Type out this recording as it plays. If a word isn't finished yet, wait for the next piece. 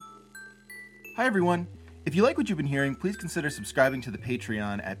Hi, everyone. If you like what you've been hearing, please consider subscribing to the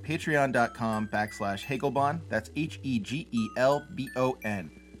Patreon at patreon.com/Hegelbon. That's Hegelbon.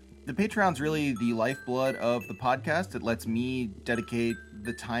 The Patreon's really the lifeblood of the podcast. It lets me dedicate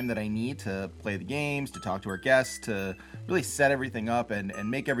the time that I need to play the games, to talk to our guests, to really set everything up and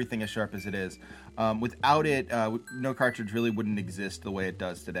make everything as sharp as it is. Without it, No Cartridge really wouldn't exist the way it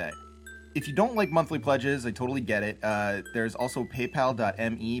does today. If you don't like monthly pledges, I totally get it. There's also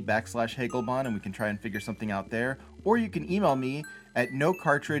paypal.me/Hegelbon, and we can try and figure something out there. Or you can email me at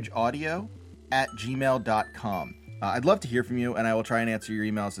nocartridgeaudio@gmail.com. I'd love to hear from you, and I will try and answer your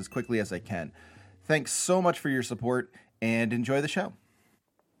emails as quickly as I can. Thanks so much for your support, and enjoy the show.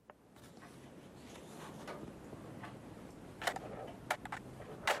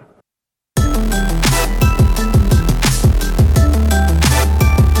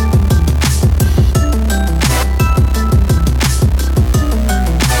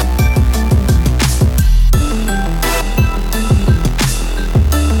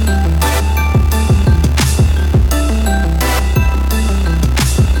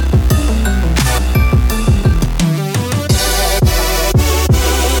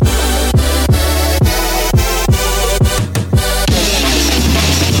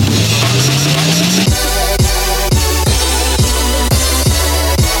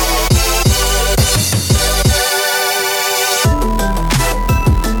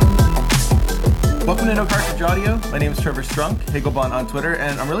 Trevor Strunk, Hegelbon on Twitter,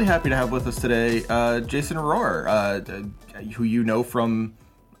 and I'm really happy to have with us today Jason Rohrer, who you know from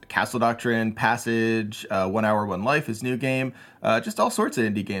Castle Doctrine, Passage, 1 Hour, 1 Life, his new game, just all sorts of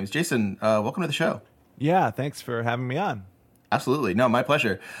indie games. Jason, welcome to the show. Yeah, thanks for having me on. Absolutely. No, my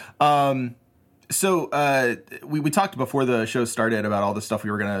pleasure. So we talked before the show started about all the stuff we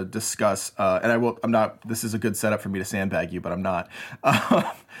were going to discuss, and I'm not, this is a good setup for me to sandbag you, but I'm not.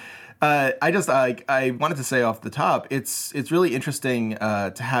 I wanted to say off the top, it's really interesting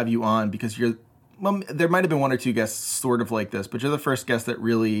to have you on because there might have been one or two guests sort of like this, but you're the first guest that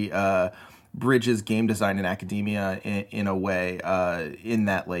really bridges game design and academia in a way, in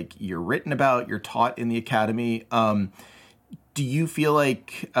that like you're written about, you're taught in the academy. Do you feel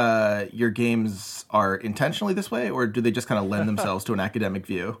like your games are intentionally this way, or do they just kind of lend themselves to an academic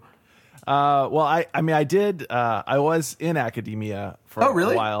view? Well, I was in academia for a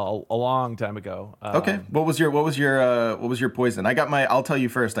while, a long time ago. Okay. What was your poison? I'll tell you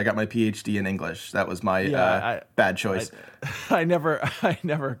first, I got my PhD in English. That was my bad choice. I never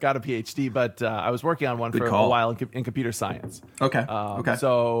got a PhD, but I was working on one a while in computer science. Okay.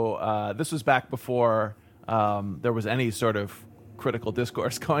 So this was back before there was any sort of critical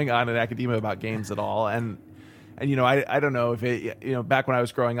discourse going on in academia about games at all. And I don't know if it, back when I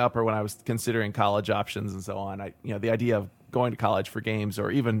was growing up or when I was considering college options and so on, the idea of going to college for games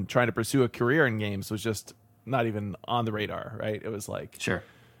or even trying to pursue a career in games was just not even on the radar, right? It was like, sure.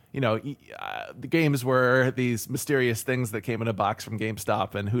 The games were these mysterious things that came in a box from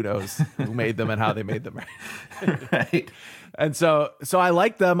GameStop, and who knows who made them and how they made them. Right. And so I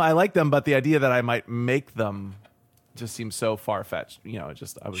like them, but the idea that I might make them just seems so far-fetched,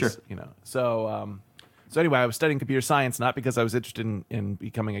 Sure. So anyway, I was studying computer science, not because I was interested in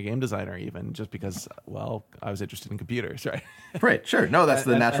becoming a game designer, even just because, well, I was interested in computers, right? Right, sure. No, that's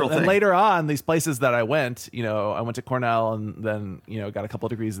the natural thing. And later on, these places that I went to Cornell and then, got a couple of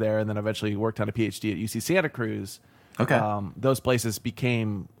degrees there, and then eventually worked on a PhD at UC Santa Cruz. Okay. Those places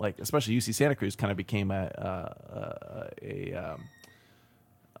became, like, especially UC Santa Cruz kind of became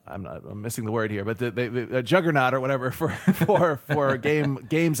I'm missing the word here, but the juggernaut or whatever for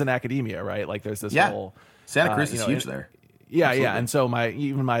games and academia, right? Like there's this whole Santa Cruz is huge there. Yeah, Absolutely. yeah. And so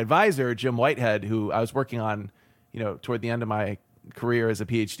my advisor, Jim Whitehead, who I was working on, toward the end of my career as a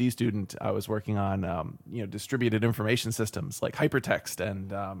PhD student, I was working on distributed information systems like hypertext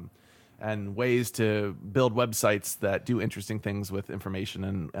and ways to build websites that do interesting things with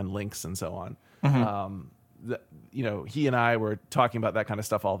information and links and so on. Mm-hmm. He and I were talking about that kind of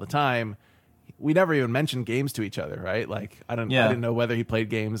stuff all the time. We never even mentioned games to each other, right? Like I didn't know whether he played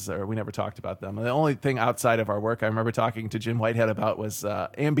games or we never talked about them. And the only thing outside of our work I remember talking to Jim Whitehead about was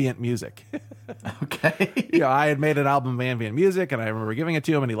ambient music. Okay. I had made an album of ambient music and I remember giving it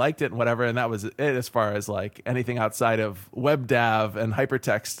to him and he liked it and whatever. And that was it as far as like anything outside of WebDAV and the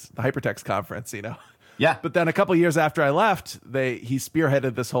Hypertext conference, Yeah. But then a couple years after I left, he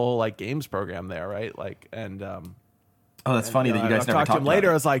spearheaded this whole like games program there, right? Like oh, that's funny that you guys never talked to him later. about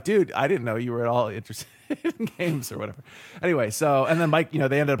it. I was like, dude, I didn't know you were at all interested in games or whatever. Anyway, and then Mike, they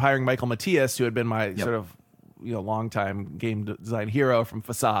ended up hiring Michael Matias, who had been my sort of longtime game design hero from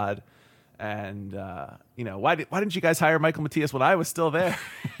Facade. And why didn't you guys hire Michael Matias when I was still there?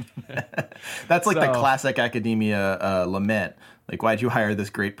 That's like the So- classic academia lament. Like, why'd you hire this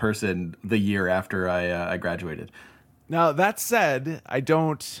great person the year after I graduated? Now, that said, I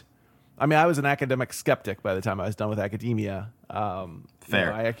was an academic skeptic by the time I was done with academia.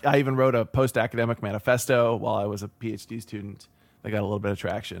 Fair. I even wrote a post-academic manifesto while I was a PhD student that got a little bit of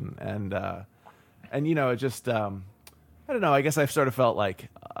traction. And it just, I don't know, I guess I've sort of felt like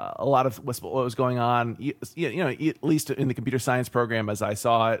a lot of what was going on, at least in the computer science program as I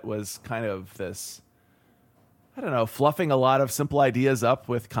saw it, was kind of this, I don't know, fluffing a lot of simple ideas up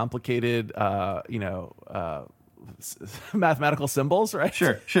with complicated, mathematical symbols, right?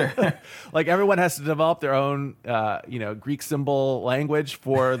 Sure. Like everyone has to develop their own, Greek symbol language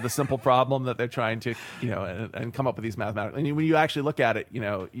for the simple problem that they're trying to, and come up with these mathematical. And when you actually look at it,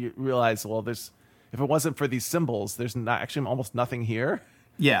 you realize, well, if it wasn't for these symbols, there's not actually almost nothing here.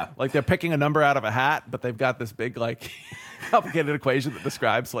 Yeah. Like they're picking a number out of a hat, but they've got this big, like, complicated equation that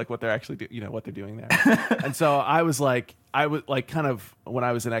describes like what they're actually what they're doing there. And so I was kind of, when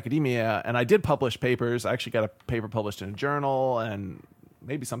I was in academia, and I did publish papers. I actually got a paper published in a journal and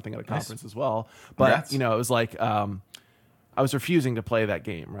maybe something at a conference as well. But Congrats. it was like I was refusing to play that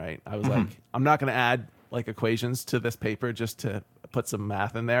game. Right? I was like, I'm not going to add like equations to this paper just to put some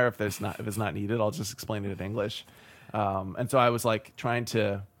math in there if it's not needed. I'll just explain it in English. And so I was like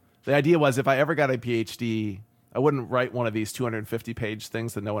the idea was if I ever got a PhD, I wouldn't write one of these 250-page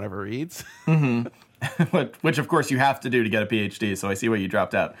things that no one ever reads. Which, of course, you have to do to get a PhD. So I see why you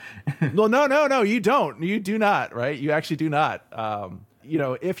dropped out. Well, no, you don't. You do not, right? You actually do not.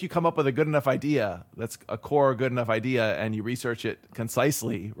 If you come up with a good enough idea, that's a core good enough idea, and you research it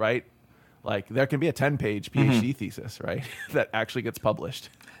concisely, right? Like there can be a 10-page PhD thesis, right, that actually gets published.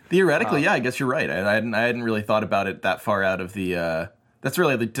 Theoretically, yeah, I guess you're right. I hadn't really thought about it that far out of the. That's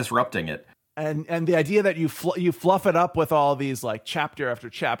really the disrupting it. And the idea that you fluff it up with all these like chapter after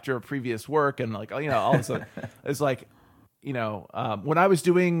chapter of previous work and like all this it's like when I was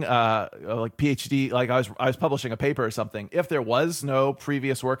doing like PhD, like I was publishing a paper or something. If there was no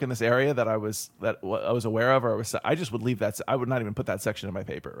previous work in this area that I was aware of, I just would leave that. I would not even put that section in my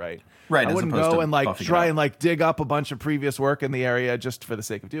paper. Right. I wouldn't go and like try and like dig up a bunch of previous work in the area just for the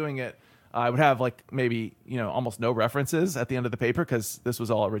sake of doing it. I would have like maybe almost no references at the end of the paper because this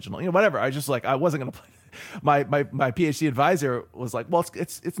was all original. Whatever. I just like I wasn't gonna play. My PhD advisor was like, well,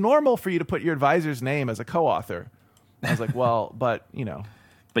 it's normal for you to put your advisor's name as a co-author. I was like, well, but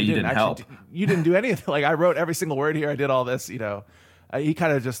But you didn't help. You didn't do anything. Like I wrote every single word here. I did all this. He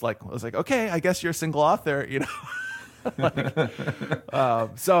kind of just like was like, okay, I guess you're a single author.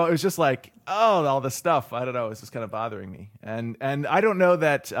 So it was just like, oh, all this stuff. I don't know. It's just kind of bothering me. And I don't know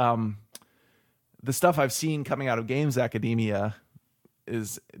that the stuff I've seen coming out of games academia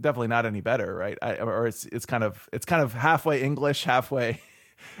is definitely not any better, right? It's kind of halfway English, halfway.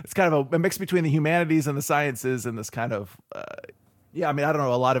 It's kind of a mix between the humanities and the sciences, and this kind of I don't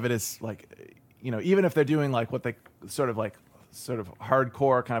know. A lot of it is like even if they're doing like what they sort of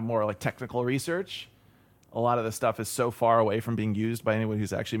hardcore kind of more like technical research, a lot of the stuff is so far away from being used by anyone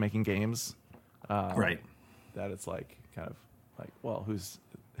who's actually making games, Right. that it's like kind of like, well,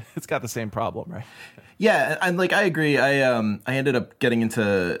 it's got the same problem, right? Yeah, and like I agree. I ended up getting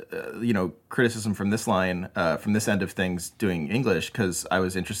into criticism from this line, from this end of things, doing English because I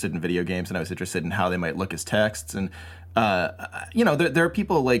was interested in video games and I was interested in how they might look as texts. And there are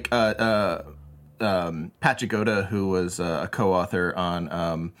people like Pat Jagoda, who was a co-author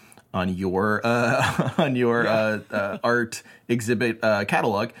on your art exhibit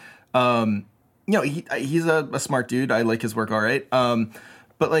catalog. He's a smart dude. I like his work all right.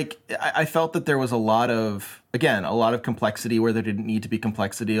 But like, I felt that there was a lot of complexity where there didn't need to be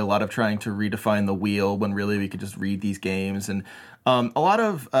complexity, a lot of trying to redefine the wheel when really we could just read these games. And a lot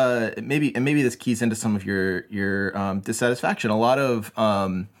of, maybe this keys into some of your dissatisfaction, a lot of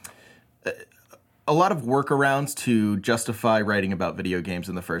workarounds to justify writing about video games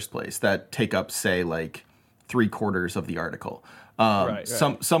in the first place that take up, say, like 3/4 of the article. Right.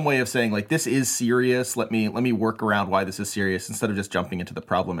 Some way of saying like, this is serious. Let me work around why this is serious instead of just jumping into the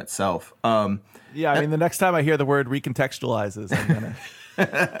problem itself. The next time I hear the word recontextualizes, I'm gonna.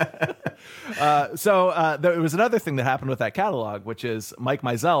 There was another thing that happened with that catalog, which is Mike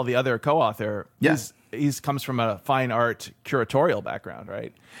Mizell, the other co-author. Yes. He's comes from a fine art curatorial background,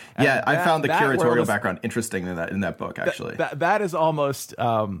 right? And I found the curatorial background interesting in that book, actually. That is almost,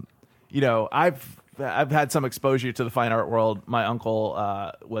 I've had some exposure to the fine art world. My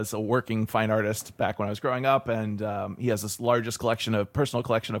uncle was a working fine artist back when I was growing up, and he has this largest personal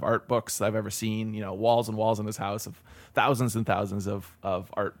collection of art books I've ever seen. Walls and walls in his house of thousands and thousands of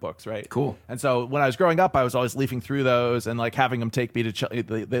art books. Right. Cool. And so when I was growing up, I was always leafing through those and like having him take me to.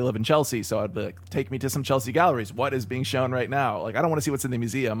 They live in Chelsea, so I'd be like, take me to some Chelsea galleries. What is being shown right now? Like, I don't want to see what's in the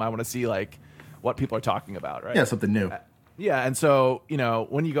museum. I want to see like what people are talking about. Right. Yeah, something new. Yeah, and so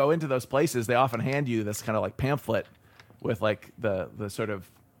when you go into those places, they often hand you this kind of like pamphlet with like the sort of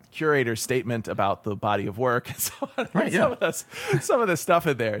curator's statement about the body of work and so on. Right, yeah. Some of the stuff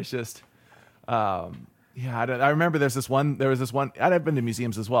in there is just, I remember there was this one. I've been to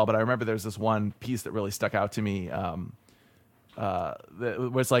museums as well, but I remember there's this one piece that really stuck out to me. It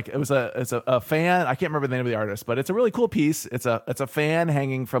was a fan. I can't remember the name of the artist, but it's a really cool piece. It's a fan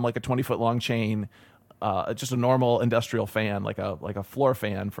hanging from like a 20-foot long chain. Just a normal industrial fan, like a floor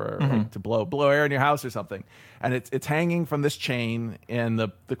fan for like, to blow air in your house or something, and it's hanging from this chain, and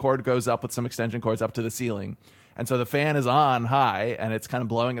the cord goes up with some extension cords up to the ceiling, and so the fan is on high, and it's kind of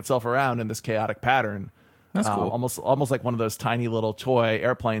blowing itself around in this chaotic pattern. That's cool. Almost like one of those tiny little toy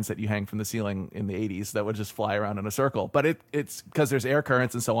airplanes that you hang from the ceiling in the 80s that would just fly around in a circle. But it's because there's air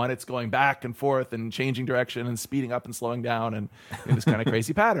currents and so on. It's going back and forth and changing direction and speeding up and slowing down and in this kind of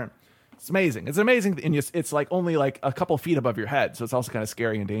crazy pattern. It's amazing. It's amazing, and it's like only like a couple feet above your head, so it's also kind of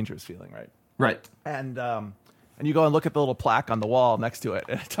scary and dangerous feeling, right? Right. And you go and look at the little plaque on the wall next to it,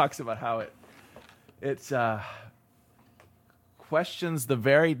 and it talks about how it questions the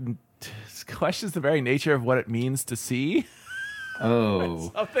very nature of what it means to see.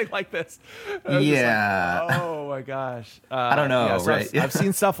 Oh, something like this. Yeah. Like, oh my gosh. I don't know. So right. I've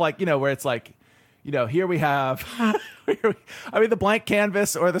seen stuff like where it's like. Here we have, the blank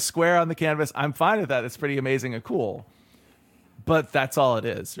canvas or the square on the canvas. I'm fine with that. It's pretty amazing and cool. But that's all it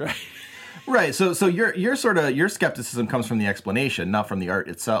is, right? Right. So your skepticism comes from the explanation, not from the art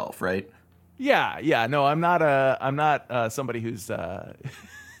itself, right? Yeah. No, I'm not somebody who's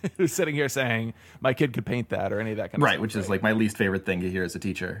who's sitting here saying my kid could paint that or any of that kind of stuff. Right, which is like my least favorite thing to hear as a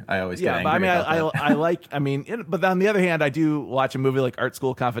teacher. I always get angry about that. But on the other hand, I do watch a movie like Art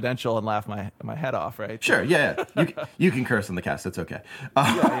School Confidential and laugh my head off, right? Sure, yeah. You can curse on the cast. It's okay.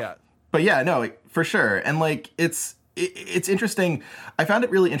 Yeah. But yeah, no, for sure. And like it's interesting. I found it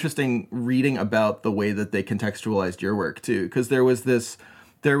really interesting reading about the way that they contextualized your work too, because there was this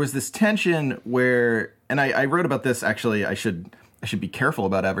tension where, and I wrote about this actually. I should be careful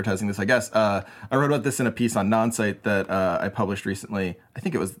about advertising this, I guess. I wrote about this in a piece on Nonsite that I published recently. I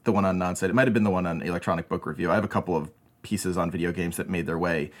think it was the one on Nonsite. It might have been the one on Electronic Book Review. I have a couple of pieces on video games that made their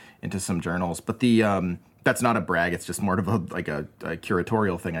way into some journals. But that's not a brag. It's just more of a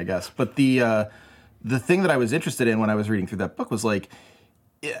curatorial thing, I guess. But the thing that I was interested in when I was reading through that book was like,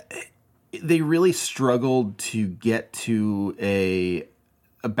 they really struggled to get to a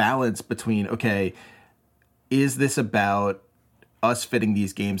balance between, okay, is this about us fitting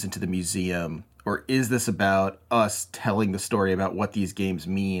these games into the museum, or is this about us telling the story about what these games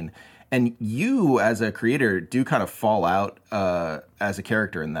mean? And you, as a creator, do kind of fall out as a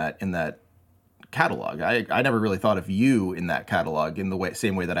character in that catalog. I never really thought of you in that catalog in the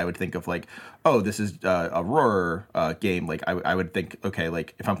same way that I would think of like, oh, this is a Roar game. Like I would think, okay,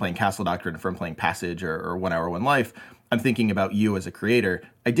 like if I'm playing Castle Doctrine, if I'm playing Passage or 1 Hour, 1 Life, I'm thinking about you as a creator.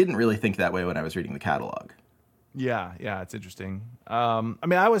 I didn't really think that way when I was reading the catalog. Yeah, it's interesting. I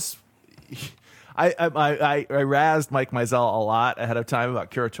razzed Mike Mizell a lot ahead of time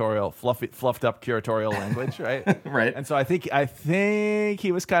about curatorial, fluffed up curatorial language, right? Right. And so I think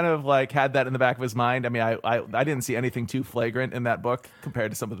he was kind of like had that in the back of his mind. I mean, I didn't see anything too flagrant in that book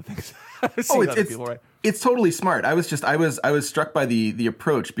compared to some of the things I've seen other people write. It's totally smart. I was struck by the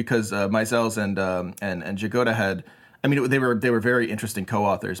approach because Mizell's and Jagoda had. I mean, they were very interesting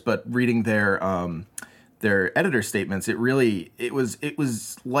co-authors, but reading their editor statements, it was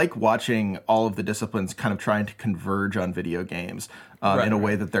like watching all of the disciplines kind of trying to converge on video games in a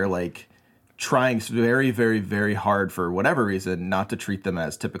way that they're like trying very, very, very hard for whatever reason not to treat them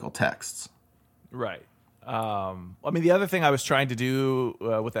as typical texts. Right. I mean, the other thing I was trying to do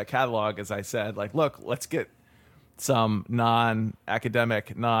with that catalog, as I said, like, look, let's get some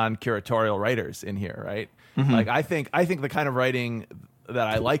non-academic, non-curatorial writers in here, right? Mm-hmm. Like, I think the kind of writing that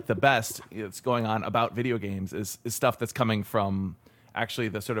I like the best that's going on about video games is stuff that's coming from actually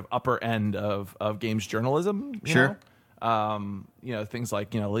the sort of upper end of games journalism. Sure. Things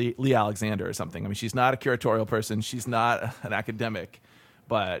like, Lee Alexander or something. I mean, she's not a curatorial person. She's not an academic,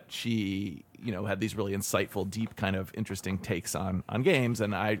 but she, had these really insightful, deep, kind of interesting takes on games.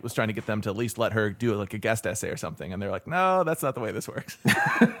 And I was trying to get them to at least let her do like a guest essay or something. And they're like, no, that's not the way this works.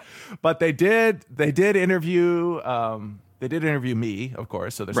 But they did interview, me, of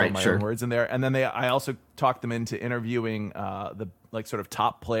course. So there's all my own words in there. And then I also talked them into interviewing the like sort of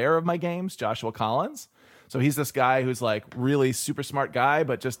top player of my games, Joshua Collins. So he's this guy who's like really super smart guy,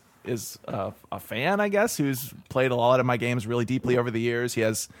 but just is a fan, I guess, who's played a lot of my games really deeply over the years. He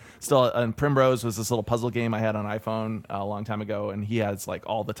has and Primrose was this little puzzle game I had on iPhone a long time ago, and he has like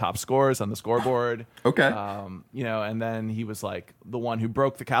all the top scores on the scoreboard. Okay. And then he was like the one who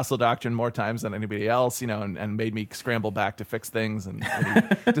broke the castle doctrine more times than anybody else, and made me scramble back to fix things, and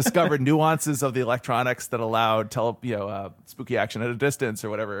he discovered nuances of the electronics that allowed spooky action at a distance or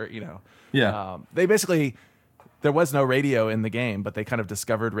whatever, Yeah. They basically, there was no radio in the game, but they kind of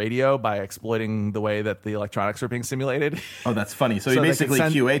discovered radio by exploiting the way that the electronics were being simulated. Oh, that's funny. So you basically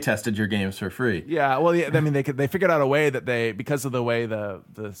QA tested your games for free. Yeah, well, they figured out a way that because of the way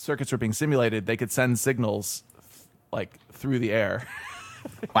the circuits were being simulated, they could send signals like through the air.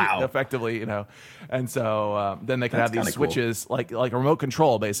 Wow. Effectively, and so then they could have these switches, cool. like a remote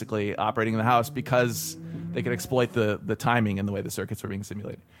control, basically operating in the house, because they could exploit the timing and the way the circuits were being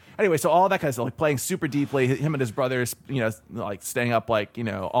simulated. Anyway, so all that kind of stuff, like playing super deeply, him and his brothers, like staying up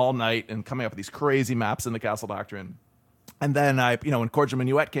all night and coming up with these crazy maps in the Castle Doctrine. And then when Cordial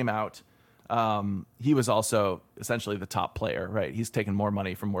Minuet came out, he was also essentially the top player, right? He's taken more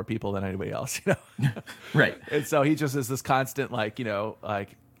money from more people than anybody else, Right. And so he just is this constant,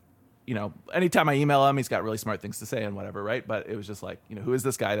 anytime I email him, he's got really smart things to say and whatever, right? But it was just like, who is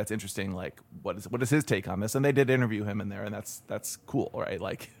this guy that's interesting? Like, what is his take on this? And they did interview him in there, and that's cool, right?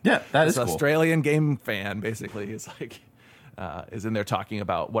 Like, yeah, that is this cool. Australian game fan basically is like is in there talking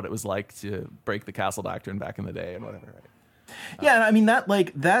about what it was like to break the Castle Doctrine back in the day and whatever, right? Yeah, I mean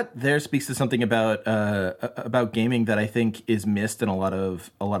that there speaks to something about gaming that I think is missed in a lot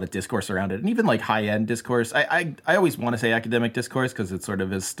of discourse around it, and even like high end discourse. I always want to say academic discourse because it sort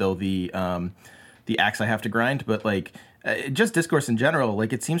of is still the axe I have to grind, but like just discourse in general,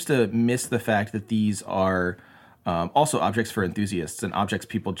 like it seems to miss the fact that these are also objects for enthusiasts and objects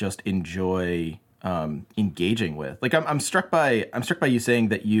people just enjoy engaging with. Like I'm struck by you saying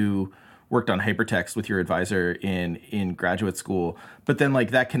that you worked on hypertext with your advisor in graduate school, but then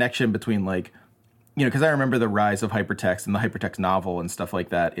like that connection between like, because I remember the rise of hypertext and the hypertext novel and stuff like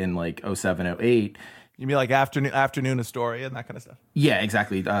that in like 07, 08. You mean like afternoon Astoria and that kind of stuff? Yeah,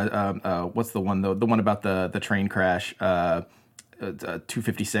 exactly. What's the one though? The one about the train crash,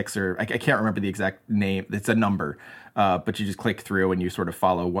 256, or I can't remember the exact name. It's a number, but you just click through and you sort of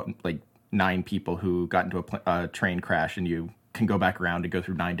follow 9 people who got into a train crash, and you can go back around and go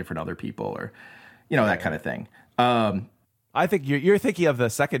through 9 different other people, or that kind of thing. I think you're thinking of the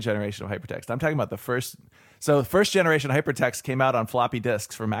second generation of hypertext. I'm talking about the first. So first generation hypertext came out on floppy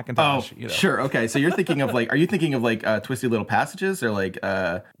disks for Macintosh. Oh, sure. Okay. So you're thinking of are you thinking of Twisty Little Passages, or like?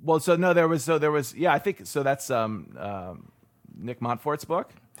 Well, there was. Yeah, I think so. That's Nick Montfort's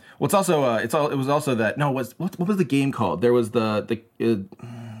book. Well, it's also it was also that what was the game called? There was the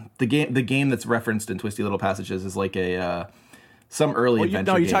game that's referenced in Twisty Little Passages is like a some early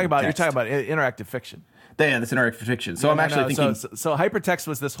adventure. You're talking about interactive fiction. Yeah, that's interactive fiction. So I'm actually thinking. So hypertext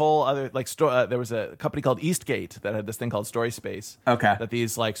was this whole other there was a company called Eastgate that had this thing called Story Space. Okay. That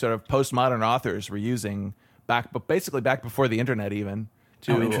these sort of postmodern authors were using back before the internet even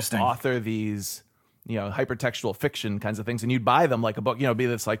to author these hypertextual fiction kinds of things, and you'd buy them like a book, be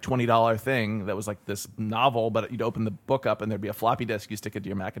this like $20 thing that was like this novel, but you'd open the book up and there'd be a floppy disk, you stick it to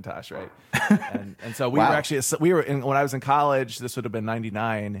your Macintosh, right? and so when I was in college, this would have been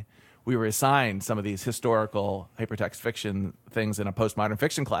 99, we were assigned some of these historical hypertext fiction things in a postmodern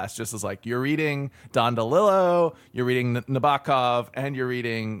fiction class, just as like you're reading Don DeLillo, you're reading Nabokov, and you're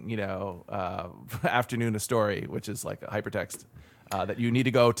reading Afternoon a Story, which is like a hypertext that you need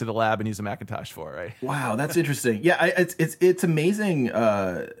to go to the lab and use a Macintosh for, right? Wow, that's interesting. Yeah, it's amazing.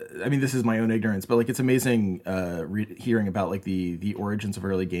 I mean, this is my own ignorance, but like it's amazing hearing about like the origins of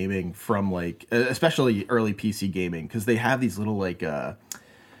early gaming from like especially early PC gaming, because they have these little like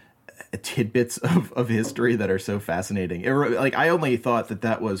tidbits of history that are so fascinating. Like I only thought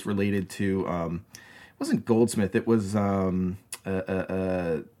that was related to it wasn't Goldsmith. It was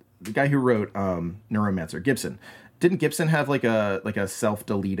the guy who wrote Neuromancer, Gibson. Didn't Gibson have like a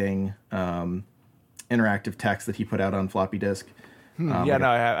self-deleting interactive text that he put out on floppy disk? I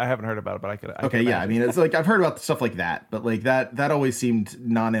haven't heard about it, but I could. I mean, it's like I've heard about stuff like that, but like that always seemed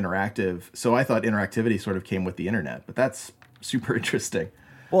non-interactive. So I thought interactivity sort of came with the internet, but that's super interesting.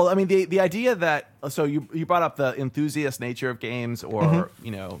 Well, I mean, the idea that so you brought up the enthusiast nature of games, or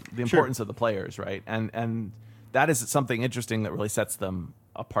the importance of the players, right? And that is something interesting that really sets them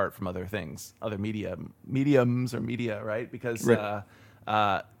apart from other things, other mediums or media, right? Because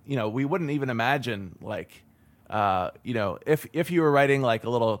we wouldn't even imagine like. If you were writing like a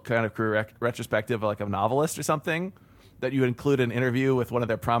little kind of career retrospective, like a novelist or something, that you would include an interview with one of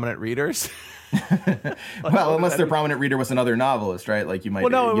their prominent readers. Well, unless their prominent reader was another novelist, right? Like you might. Well,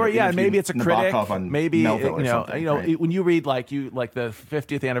 no, maybe it's a critic. Maybe right? when you read like the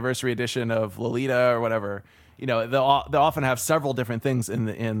 50th anniversary edition of Lolita or whatever, they'll often have several different things in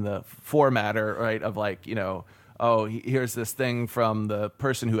the formatter, right? Of like here's this thing from the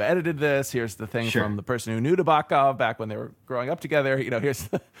person who edited this. Here's the thing from the person who knew Nabokov back when they were growing up together.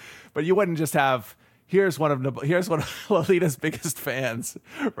 But you wouldn't just have here's one of Lolita's biggest fans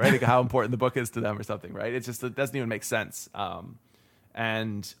writing how important the book is to them or something, right? It doesn't even make sense.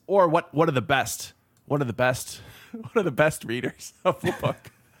 Or what are the best readers of the book?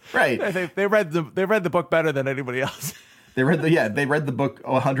 Right. They read the book better than anybody else. They read the book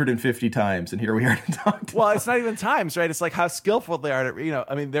 150 times, and here we are to talk to Well, it's not even times, right? It's like how skillful they are to,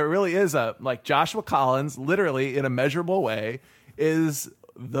 I mean, there really is like Joshua Collins, literally in a measurable way, is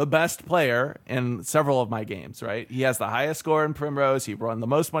the best player in several of my games, right? He has the highest score in Primrose. He won the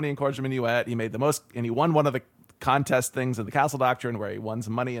most money in Courage de Minuet. He made the most, and he won one of the contest things in the Castle Doctrine where he won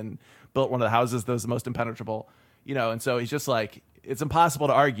some money and built one of the houses that was the most impenetrable, and so he's just like, it's impossible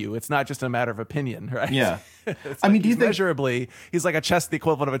to argue. It's not just a matter of opinion, right? Yeah. I mean, do you think measurably, he's like the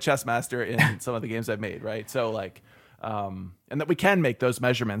equivalent of a chess master in some of the games I've made, right? So like, and that we can make those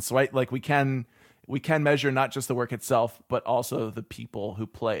measurements, right? Like we can measure not just the work itself, but also the people who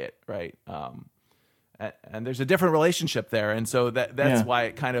play it, right? And there's a different relationship there, and so that's why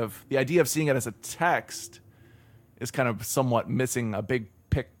it kind of, the idea of seeing it as a text is kind of somewhat missing a big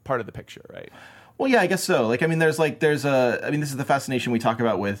part of the picture, right? Well, yeah, I guess so. Like, I mean, this is the fascination we talk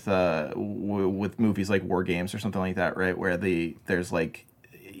about with movies like War Games or something like that, right? Where there's like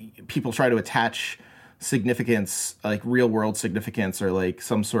people try to attach significance, like real world significance or like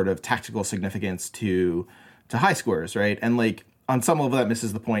some sort of tactical significance to high scores, right? And like on some level that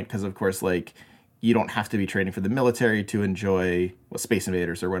misses the point because of course like you don't have to be training for the military to enjoy Space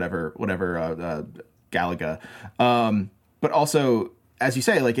Invaders or whatever Galaga, but also, as you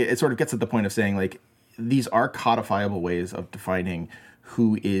say, like it sort of gets at the point of saying like these are codifiable ways of defining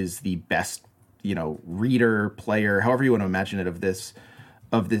who is the best, reader, player, however you want to imagine it of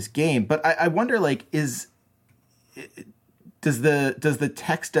this game. But I wonder, like, does the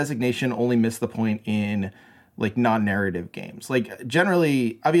text designation only miss the point in like non-narrative games? Like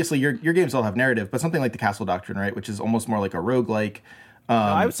generally, obviously your games all have narrative, but something like the Castle Doctrine, right, which is almost more like a roguelike. No,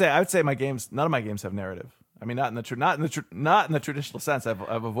 I would say my games, none of my games have narrative. I mean, not in the traditional sense. I've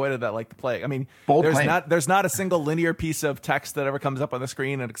avoided that like the plague. I mean, there's not a single linear piece of text that ever comes up on the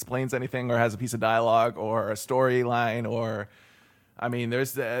screen and explains anything or has a piece of dialogue or a storyline or, I mean,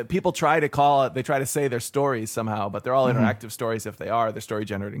 there's people try to say they're stories somehow, but they're all interactive stories. If they are, they're story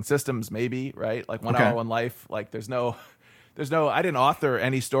generating systems, maybe, right? Like 1 Hour, 1 Life. Like there's no, I didn't author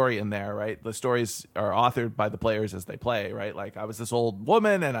any story in there, right? The stories are authored by the players as they play, right? Like I was this old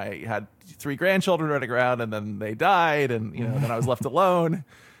woman and I had 3 grandchildren running around and then they died and, then I was left alone.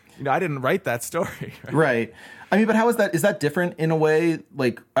 I didn't write that story. Right. I mean, but how is that? Is that different in a way?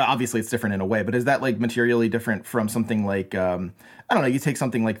 Like, obviously it's different in a way, but is that like materially different from something like, I don't know, you take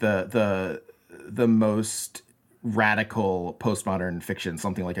something like the most radical postmodern fiction,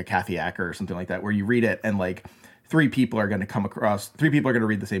 something like a Kathy Acker or something like that, where you read it and like, 3 people are going to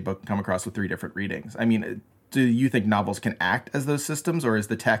read the same book and come across with 3 different readings. I mean, do you think novels can act as those systems, or is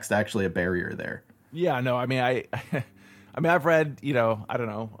the text actually a barrier there? Yeah, no, I mean, I've read, I don't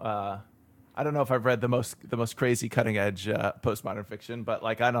know if I've read the most crazy cutting edge postmodern fiction, but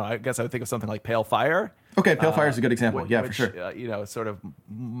like, I don't know, I guess I would think of something like Pale Fire. Okay. Pale Fire is a good example. Yeah, for sure. Sort of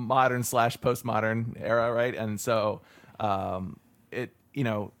modern / postmodern era. Right. And so,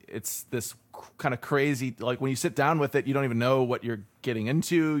 it's this kind of crazy, like when you sit down with it, you don't even know what you're getting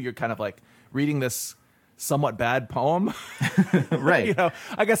into. You're kind of like reading this somewhat bad poem. Right.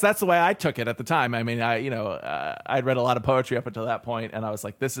 I guess that's the way I took it at the time. I mean, I'd read a lot of poetry up until that point and I was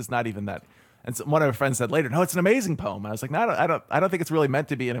like, this is not even that. And so one of my friends said later, no, it's an amazing poem. And I was like, no, I don't think it's really meant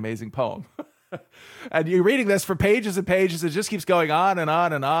to be an amazing poem. And you're reading this for pages and pages. It just keeps going on and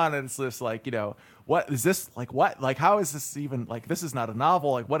on and on. And it's just like, what is this? Like, what? Like, how is this even, like, this is not a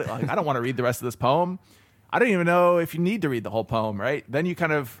novel. Like, what? Like, I don't want to read the rest of this poem. I don't even know if you need to read the whole poem, right? Then you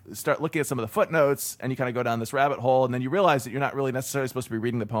kind of start looking at some of the footnotes and you kind of go down this rabbit hole. And then you realize that you're not really necessarily supposed to be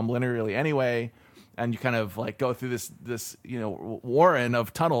reading the poem linearly anyway. and you kind of like go through this warren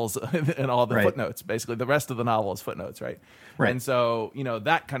of tunnels and all the footnotes. Basically, the rest of the novel is footnotes, right? Right. And so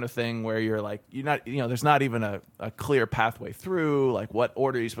that kind of thing where you're like you're not there's not even a clear pathway through like what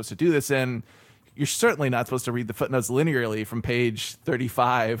order you're supposed to do this in. You're certainly not supposed to read the footnotes linearly from page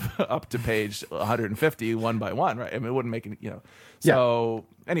 35 up to page 150 one by one, right? I mean, it wouldn't make any, So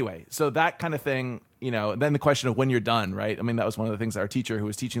anyway, so that kind of thing, then the question of when you're done, right? I mean, that was one of the things our teacher who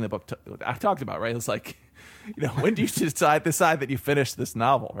was teaching the book I talked about, right? It's like, when do you decide that you finished this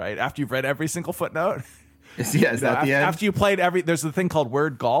novel, right? After you've read every single footnote? Is that the end? After you played there's a thing called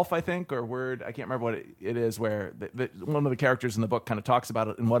word golf, I think, or word, I can't remember what it is, where one of the characters in the book kind of talks about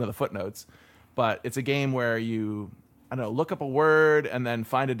it in one of the footnotes. But it's a game where you, look up a word and then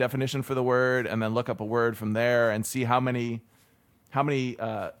find a definition for the word and then look up a word from there and see how many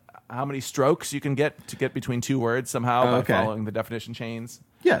strokes you can get between two words somehow by following the definition chains.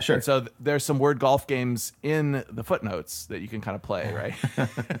 Yeah, sure. And so there's some word golf games in the footnotes that you can kind of play, right?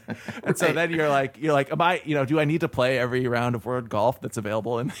 And so then you're like, am I, do I need to play every round of word golf that's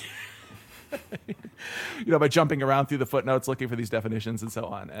available in by jumping around through the footnotes looking for these definitions and so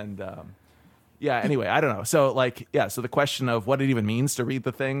on. And anyway, I don't know. So so the question of what it even means to read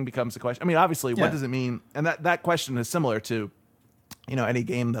the thing becomes a question. I mean, obviously, what does it mean? And that question is similar to, any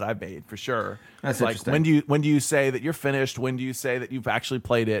game that I've made for sure. That's like interesting. when do you say that you're finished? When do you say that you've actually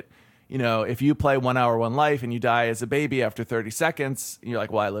played it? If you play 1 Hour, One Life and you die as a baby after 30 seconds, you're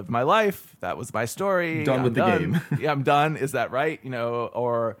like, well, I lived my life. That was my story. Done with the game. Yeah, I'm done. Is that right?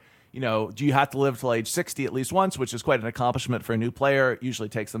 Or do you have to live till age 60 at least once, which is quite an accomplishment for a new player. It usually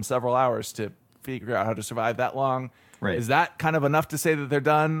takes them several hours to figure out how to survive that long. Right. Is that kind of enough to say that they're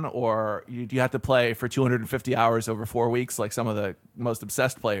done? Or do you have to play for 250 hours over 4 weeks like some of the most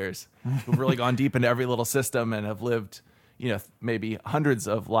obsessed players who've really gone deep into every little system and have lived, maybe hundreds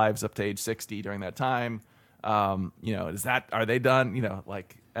of lives up to age 60 during that time? Are they done?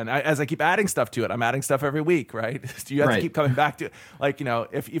 As I keep adding stuff to it, I'm adding stuff every week, right? Do you have to keep coming back to it?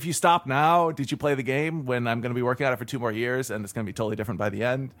 If you stop now, did you play the game when I'm going to be working on it for 2 more years and it's going to be totally different by the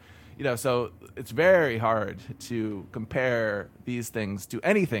end? So it's very hard to compare these things to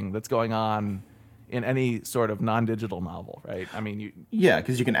anything that's going on in any sort of non-digital novel, right? I mean,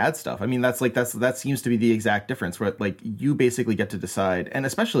 because you can add stuff. I mean, that seems to be the exact difference. Where you basically get to decide, and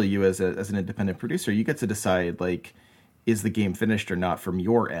especially you as an independent producer, you get to decide is the game finished or not from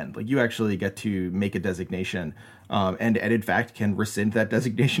your end. You actually get to make a designation, and in fact can rescind that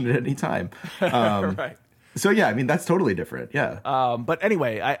designation at any time. Right. So yeah, I mean that's totally different. Yeah. But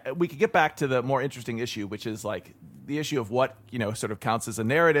anyway, we could get back to the more interesting issue, which is the issue of what sort of counts as a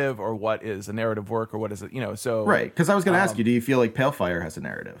narrative, or what is a narrative work, or what is it? So right. Because I was going to ask you, do you feel like Pale Fire has a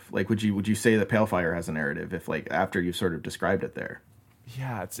narrative? Would you say that Pale Fire has a narrative if after you've sort of described it there?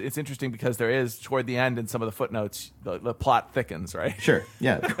 Yeah, it's interesting because there is toward the end in some of the footnotes the plot thickens, right? Sure.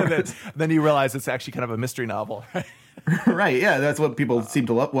 Yeah. And then you realize it's actually kind of a mystery novel, right? Right, yeah, that's what people seem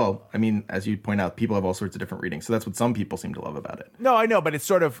to love. Well, I mean, as you point out, people have all sorts of different readings, so that's what some people seem to love about it. No, I know, but it's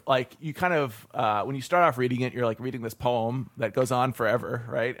sort of you kind of, when you start off reading it, you're reading this poem that goes on forever,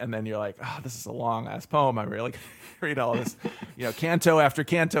 right? And then you're like, oh, this is a long-ass poem. I really read all this, canto after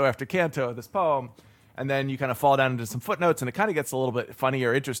canto after canto of this poem. And then you kind of fall down into some footnotes, and it kind of gets a little bit funny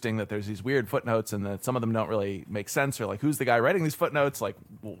or interesting that there's these weird footnotes and that some of them don't really make sense, or who's the guy writing these footnotes?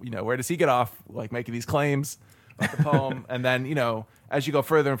 Where does he get off making these claims about the poem? And then, as you go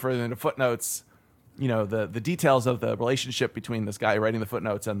further and further into footnotes, the details of the relationship between this guy writing the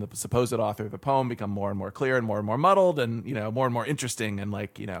footnotes and the supposed author of the poem become more and more clear and more muddled and, more and more interesting. And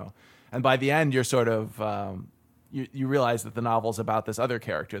and by the end, you're sort of, you realize that the novel's about this other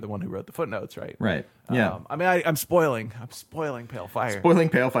character, the one who wrote the footnotes, right? Right. Yeah. I'm spoiling Pale Fire. Spoiling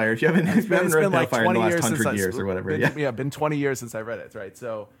Pale Fire. If you haven't read Pale Fire in the last 100 years or whatever. Been 20 years since I read it, right?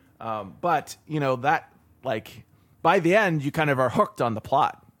 So, but that by the end, you kind of are hooked on the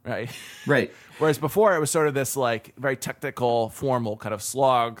plot, right? Right. Whereas before, it was sort of this very technical, formal kind of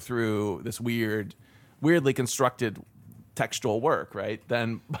slog through this weirdly constructed textual work, right?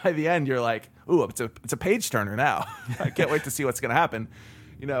 Then by the end, you're like, ooh, it's a page turner now. I can't wait to see what's going to happen.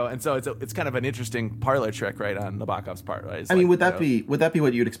 And so it's kind of an interesting parlor trick, right, on Nabokov's part, right? I mean, would that be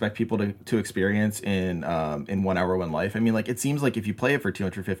what you'd expect people to experience in 1 Hour, One Life? I mean, it seems like if you play it for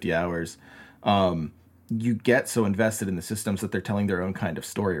 250 hours, you get so invested in the systems that they're telling their own kind of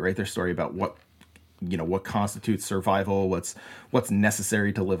story, right? Their story about what constitutes survival, what's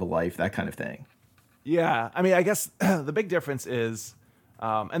necessary to live a life, that kind of thing. Yeah, I mean, I guess the big difference is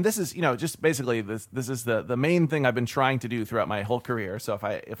And this is, just basically this is the main thing I've been trying to do throughout my whole career. So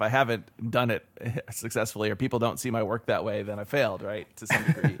if I haven't done it successfully, or people don't see my work that way, then I failed, right, to some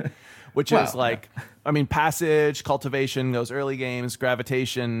degree. Which is Passage, Cultivation, those early games,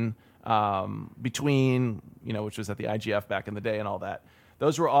 Gravitation, Between, which was at the IGF back in the day, and all that.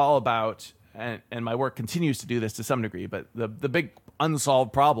 Those were all about, and my work continues to do this to some degree, but the big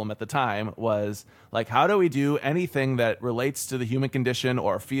unsolved problem at the time was, like, how do we do anything that relates to the human condition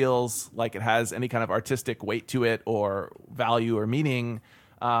or feels like it has any kind of artistic weight to it or value or meaning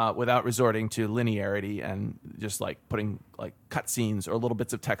without resorting to linearity and just like putting like cutscenes or little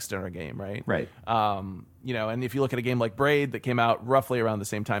bits of text in our game, right? Right. And if you look at a game like Braid that came out roughly around the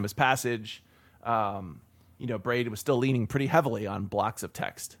same time as Passage, Braid was still leaning pretty heavily on blocks of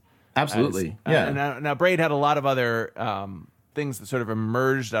text. Absolutely. Yeah. Now Braid had a lot of other things that sort of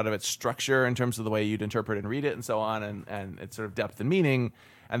emerged out of its structure in terms of the way you'd interpret and read it and so on, and its sort of depth and meaning.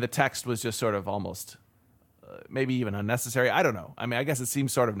 And the text was just sort of almost maybe even unnecessary. I don't know. I mean, I guess it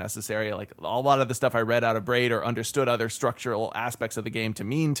seems sort of necessary. Like a lot of the stuff I read out of Braid or understood other structural aspects of the game to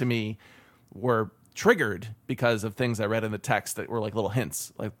mean to me were triggered because of things I read in the text that were like little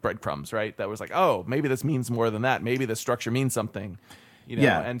hints, like breadcrumbs, right? That was like, oh, maybe this means more than that. Maybe the structure means something.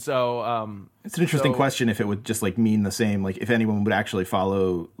 Yeah. And so it's an interesting question if it would just like mean the same, like if anyone would actually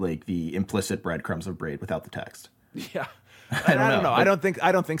follow like the implicit breadcrumbs of Braid without the text. Yeah. I don't know. I don't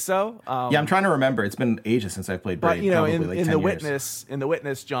think so. Yeah, I'm trying to remember. It's been ages since I've played Braid. But in the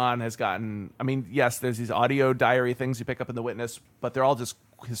Witness, John has gotten. I mean, yes, there's these audio diary things you pick up in the Witness, but they're all just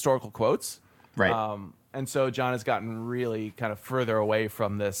historical quotes. Right. And so John has gotten really kind of further away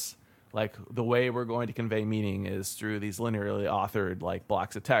from this. Like the way we're going to convey meaning is through these linearly authored like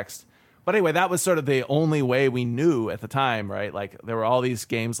blocks of text. But anyway, that was sort of the only way we knew at the time, right? Like there were all these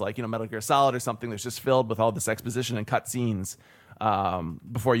games like, Metal Gear Solid or something that's just filled with all this exposition and cutscenes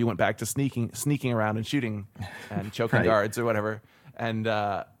before you went back to sneaking around and shooting and choking Right. guards or whatever. And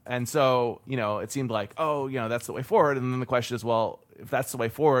so, it seemed like, that's the way forward. And then the question is, well, if that's the way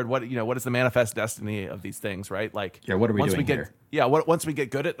forward, what is the manifest destiny of these things, right? Like, yeah, what are we doing here? Yeah, once we get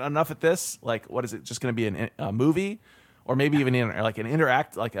good enough at this, like, what is it just going to be a movie? Or maybe even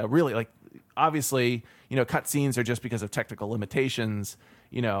obviously, cutscenes are just because of technical limitations.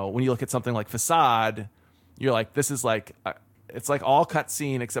 When you look at something like Facade, you're like, this is like, it's like all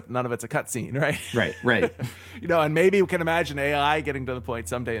cutscene except none of it's a cutscene, right? Right. And maybe we can imagine AI getting to the point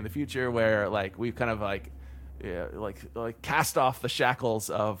someday in the future where like we've kind of like cast off the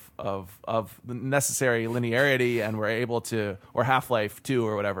shackles of the necessary linearity, and we're able to, or Half-Life 2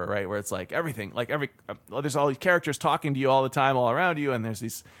 or whatever, right? Where it's like everything, like there's all these characters talking to you all the time, all around you, and there's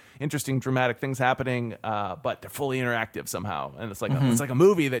these interesting dramatic things happening, but they're fully interactive somehow, and it's like it's like a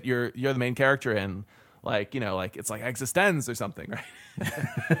movie that you're the main character in. Like, like it's like Existenz or something, right?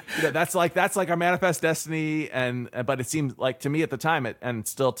 That's like our manifest destiny. But it seems like to me at the time, and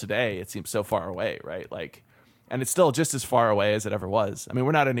still today, it seems so far away, right? Like, and it's still just as far away as it ever was. I mean,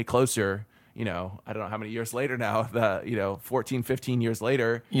 we're not any closer, I don't know how many years later now, 14, 15 years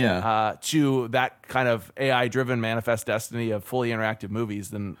later, to that kind of AI driven manifest destiny of fully interactive movies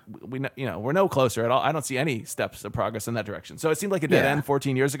than we're no closer at all. I don't see any steps of progress in that direction. So it seemed like a dead end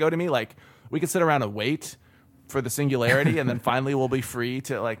 14 years ago to me. Like we could sit around and wait for the singularity and then finally we'll be free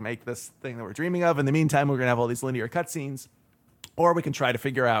to like make this thing that we're dreaming of. In the meantime, we're going to have all these linear cutscenes, or we can try to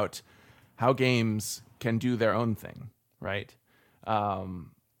figure out how games can do their own thing. Right.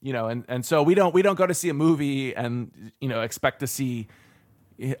 And so we don't go to see a movie and expect to see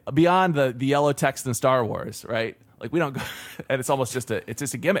beyond the yellow text in Star Wars, right? Like we don't go, and it's almost just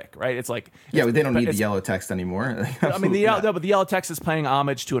a gimmick, right? It's like but they don't need the yellow text anymore. I mean, but the yellow text is paying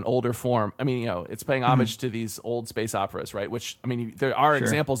homage to an older form. I mean, it's paying homage to these old space operas, right? Which I mean, there are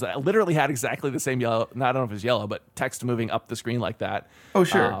examples that literally had exactly the same yellow. I don't know if it's yellow, but text moving up the screen like that. Oh,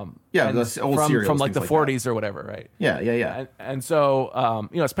 sure. Those old serials, from like the like 40s or whatever, right? Yeah. And so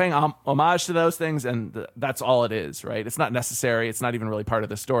it's paying homage to those things, and that's all it is, right? It's not necessary. It's not even really part of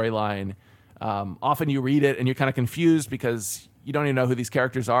the storyline. Often you read it and you're kind of confused because you don't even know who these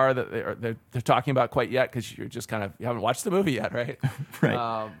characters are that they're talking about quite yet, because you're just kind of, you haven't watched the movie yet, right?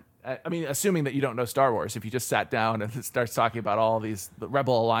 Right. I mean, assuming that you don't know Star Wars, if you just sat down and starts talking about all the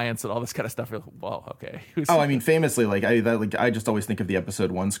Rebel Alliance and all this kind of stuff, you're like, well, okay. I mean, famously, I just always think of the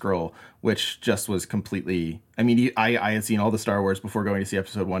Episode 1 scroll, which just was completely. I mean, I had seen all the Star Wars before going to see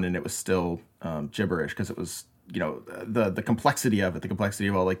Episode 1, and it was still gibberish because it was. The complexity of it, the complexity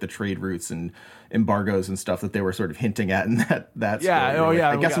of all like the trade routes and embargoes and stuff that they were sort of hinting at in that story.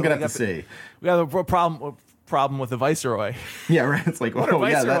 I guess I'm gonna have to see. We have a problem with the Viceroy. Yeah, right. It's like,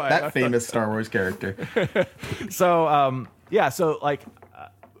 that famous Star Wars character. So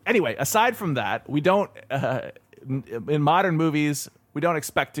Anyway, aside from that, we don't in modern movies. We don't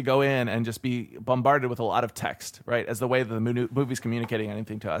expect to go in and just be bombarded with a lot of text, right? As the way that the movie's communicating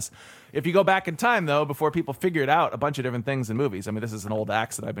anything to us. If you go back in time, though, before people figured out a bunch of different things in movies, I mean, this is an old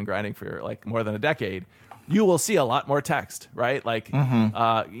axe that I've been grinding for like more than a decade. You will see a lot more text, right? Like,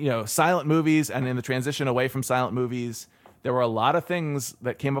 silent movies, and in the transition away from silent movies, there were a lot of things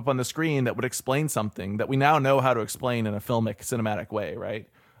that came up on the screen that would explain something that we now know how to explain in a filmic, cinematic way, right?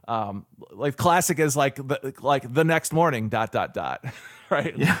 Like classic is like the next morning ...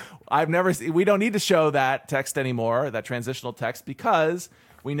 right? Yeah. We don't need to show that text anymore, that transitional text, because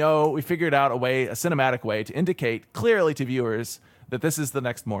we figured out a cinematic way to indicate clearly to viewers that this is the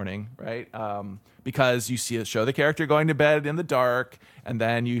next morning, right? Because you show the character going to bed in the dark, and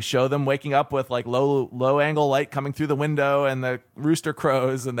then you show them waking up with like low angle light coming through the window, and the rooster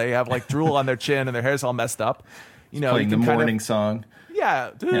crows, and they have like drool on their chin, and their hair's all messed up. Playing the morning song.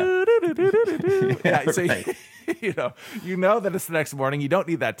 Yeah. Yeah, So right. you know that it's the next morning. You don't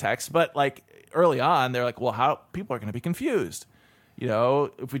need that text. But like early on, they're like, well, how people are going to be confused.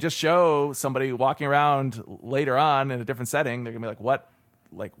 If we just show somebody walking around later on in a different setting, they're gonna be like, what,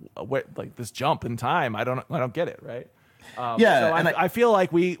 like this jump in time? I don't get it, right? So I feel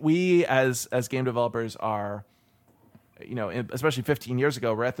like we as game developers are, especially 15 years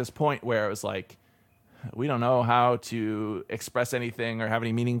ago, we're at this point where it was like, we don't know how to express anything or have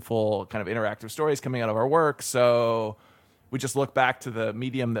any meaningful kind of interactive stories coming out of our work. So we just look back to the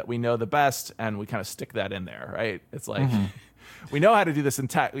medium that we know the best, and we kind of stick that in there, right? It's like, we know how to do this in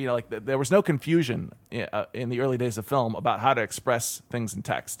text. There was no confusion in the early days of film about how to express things in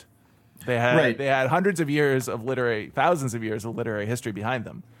text. They had hundreds of years of thousands of years of literary history behind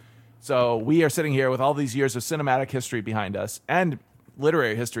them. So we are sitting here with all these years of cinematic history behind us, and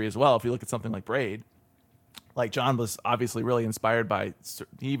literary history as well. If you look at something like Braid, like John was obviously really inspired by,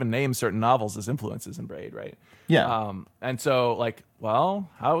 he even named certain novels as influences in Braid, right? Yeah. And so like, well,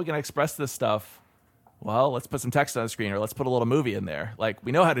 how are we going to express this stuff? Well, let's put some text on the screen, or let's put a little movie in there. Like,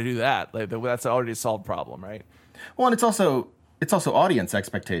 we know how to do that. Like, that's already a solved problem, right? Well, and it's also audience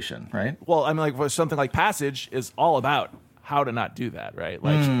expectation, right? Well, I mean, like, for something like Passage is all about how to not do that, right?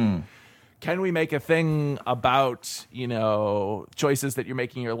 Like, can we make a thing about, choices that you're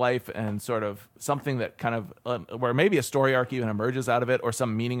making in your life, and sort of something that kind of, where maybe a story arc even emerges out of it, or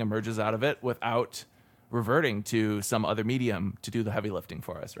some meaning emerges out of it, without reverting to some other medium to do the heavy lifting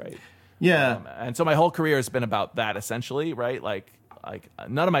for us, right? Yeah. And so my whole career has been about that, essentially, right? Like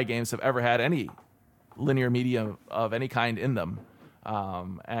none of my games have ever had any linear media of any kind in them,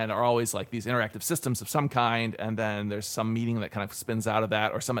 and are always like these interactive systems of some kind, and then there's some meaning that kind of spins out of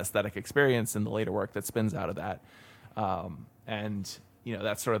that, or some aesthetic experience in the later work that spins out of that. And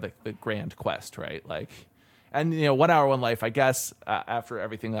that's sort of the grand quest, right? Like, and 1 Hour, One Life, I guess, after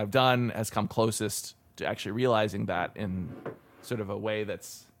everything that I've done, has come closest to actually realizing that in sort of a way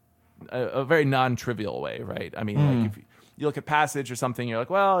that's a very non-trivial way, right? I mean, like, if you look at Passage or something, you're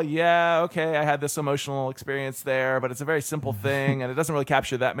like, well, yeah, okay, I had this emotional experience there, but it's a very simple thing, and it doesn't really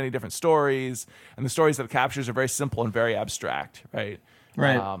capture that many different stories, and the stories that it captures are very simple and very abstract, right?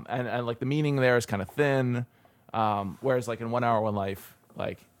 Right. And like the meaning there is kind of thin, whereas like in 1 Hour, One Life,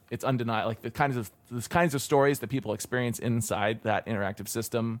 like it's undeniable, like the kinds of stories that people experience inside that interactive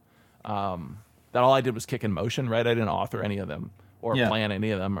system, that all I did was kick in motion, right? I didn't author any of them or plan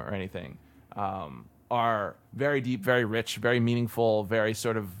any of them or anything, are very deep, very rich, very meaningful, very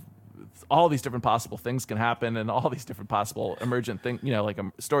sort of, all these different possible things can happen, and all these different possible emergent things,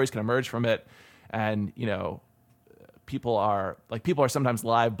 stories can emerge from it. And, people are sometimes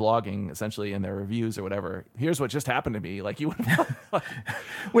live blogging essentially in their reviews or whatever. Here's what just happened to me. Like, you would,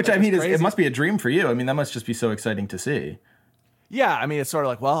 which I mean, it must be a dream for you. I mean, that must just be so exciting to see. Yeah. I mean, it's sort of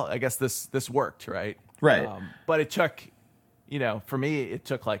like, well, I guess this worked. Right. Right. But it took, for me, it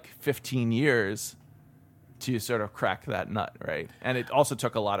took like 15 years to sort of crack that nut, right? And it also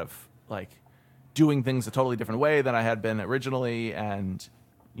took a lot of like doing things a totally different way than I had been originally, and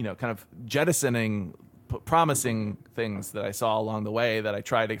kind of jettisoning promising things that I saw along the way that I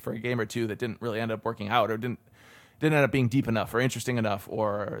tried for a game or two that didn't really end up working out, or didn't end up being deep enough or interesting enough,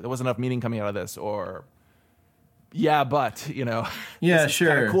 or there wasn't enough meaning coming out of this, or but yeah, this is sure,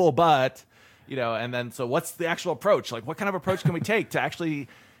 kind of cool, but and then so what's the actual approach? Like, what kind of approach can we take to actually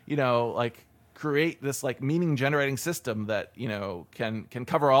like create this like meaning generating system that can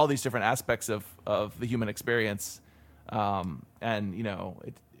cover all these different aspects of the human experience, and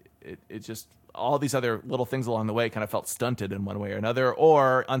it just, all these other little things along the way kind of felt stunted in one way or another,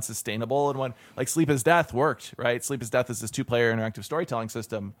 or unsustainable. And when, like, Sleep is Death worked, right? Sleep is Death is this 2-player interactive storytelling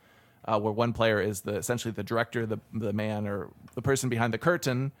system where one player is essentially the director, the man or the person behind the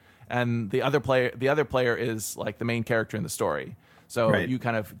curtain, and the other player is like the main character in the story. So you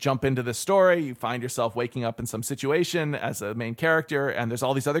kind of jump into the story, you find yourself waking up in some situation as a main character, and there's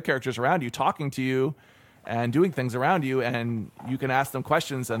all these other characters around you talking to you and doing things around you, and you can ask them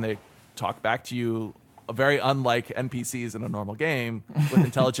questions and they talk back to you, very unlike NPCs in a normal game, with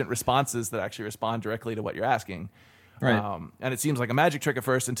intelligent responses that actually respond directly to what you're asking. Right. And it seems like a magic trick at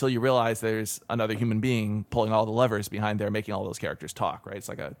first until you realize there's another human being pulling all the levers behind there, making all those characters talk, right? It's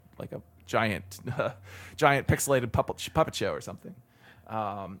like a giant pixelated puppet show or something.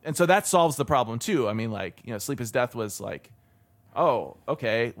 And so that solves the problem too. I mean, like, Sleep is Death was like, oh,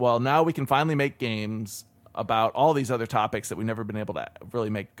 okay, well, now we can finally make games about all these other topics that we've never been able to really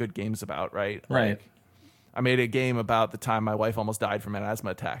make good games about, right? Right. Like, I made a game about the time my wife almost died from an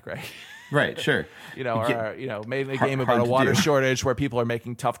asthma attack, right? Right, sure. Made a game about a water shortage where people are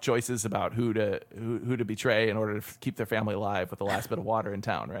making tough choices about who to betray in order to keep their family alive with the last bit of water in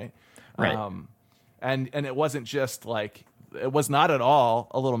town, right? Right. And it wasn't just like, it was not at all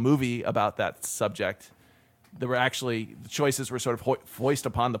a little movie about that subject. There were actually, the choices were sort of foisted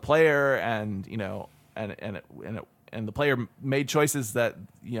upon the player, and the player made choices that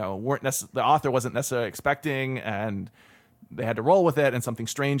weren't the author wasn't necessarily expecting, and they had to roll with it, and something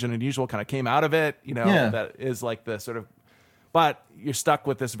strange and unusual kind of came out of it. That is like the sort of, but you're stuck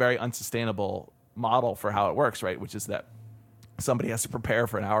with this very unsustainable model for how it works, right? Which is that somebody has to prepare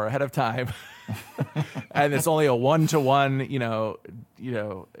for an hour ahead of time, and it's only a 1-to-1.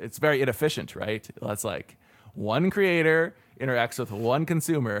 It's very inefficient, right? That's like one creator interacts with one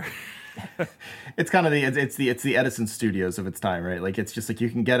consumer. It's kind of it's the Edison Studios of its time, right? Like, it's just like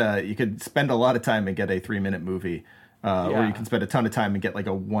you could spend a lot of time and get a 3-minute movie, or you can spend a ton of time and get like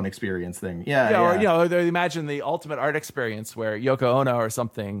a one experience thing. Or imagine the ultimate art experience where Yoko Ono or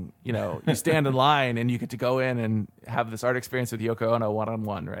something, you stand in line and you get to go in and have this art experience with Yoko Ono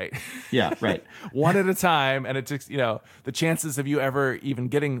one-on-one, right? Yeah, right. One at a time, and it takes, the chances of you ever even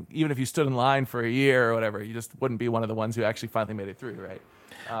if you stood in line for a year or whatever, you just wouldn't be one of the ones who actually finally made it through, right?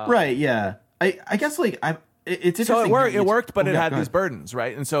 Right, yeah. I guess like it's interesting. So it worked, but it had these burdens,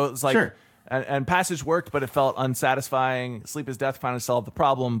 right? And so it's like, sure. And Passage worked, but it felt unsatisfying. Sleep is Death finally solved the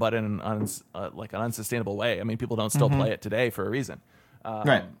problem, but in an unsustainable way. I mean, people don't still play it today for a reason.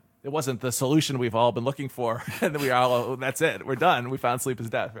 Right. It wasn't the solution we've all been looking for, and we are all, that's it, we're done. We found Sleep is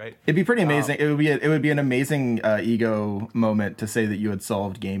Death, right? It'd be pretty amazing. It would be an amazing ego moment to say that you had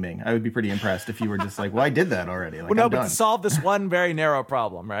solved gaming. I would be pretty impressed if you were just like, well, I did that already. Like, but to solve this one very narrow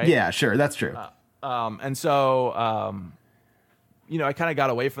problem, right? Yeah, sure, that's true. And so, I kind of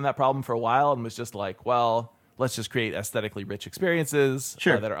got away from that problem for a while and was just like, well, let's just create aesthetically rich experiences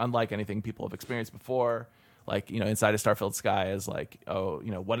that are unlike anything people have experienced before. Like, Inside a Starfield Sky is like,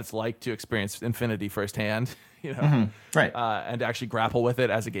 what it's like to experience infinity firsthand, Right. And to actually grapple with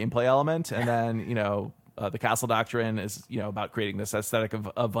it as a gameplay element. And then, the Castle Doctrine is, about creating this aesthetic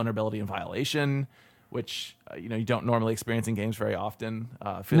of vulnerability and violation, which, you don't normally experience in games very often.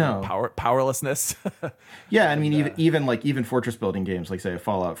 Feeling powerlessness. Yeah, I mean, even fortress building games, like say a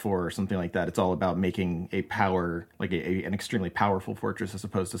Fallout 4 or something like that, it's all about making a power, like an extremely powerful fortress as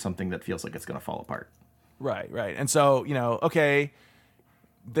opposed to something that feels like it's going to fall apart. Right. And so, okay,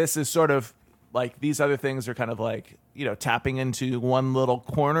 this is sort of like these other things are kind of like, tapping into one little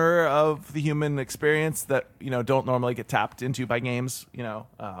corner of the human experience that, don't normally get tapped into by games,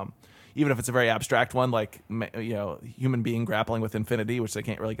 even if it's a very abstract one, like, human being grappling with infinity, which they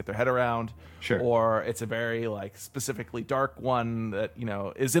can't really get their head around. Sure. Or it's a very like specifically dark one that,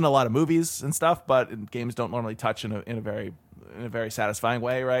 is in a lot of movies and stuff, but games don't normally touch in a very satisfying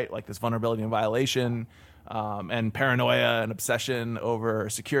way, right? Like this vulnerability and violation, and paranoia and obsession over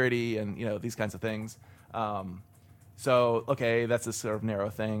security and, these kinds of things. So, okay, that's a sort of narrow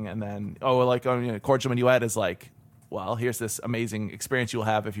thing. And then, Cordial Minuet is like, well, here's this amazing experience you'll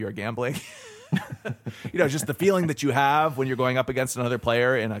have if you're gambling. Just the feeling that you have when you're going up against another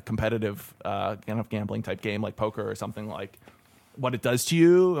player in a competitive kind of gambling type game like poker or something, like what it does to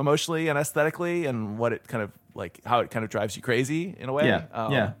you emotionally and aesthetically, and what it kind of like how it kind of drives you crazy in a way.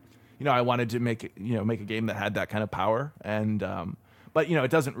 Yeah. I wanted to make a game that had that kind of power, and but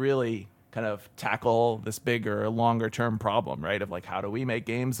it doesn't really kind of tackle this bigger, longer term problem, right? Of like, how do we make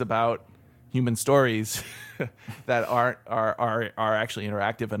games about human stories that are actually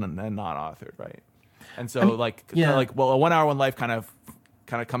interactive and not authored, right? And so, a 1 Hour One Life kind of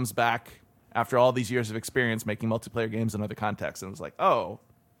comes back after all these years of experience making multiplayer games in other contexts, and it was like, oh,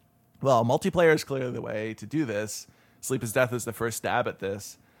 well, multiplayer is clearly the way to do this. Sleep is Death is the first stab at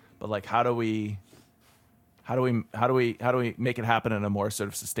this, but like, how do we how do we make it happen in a more sort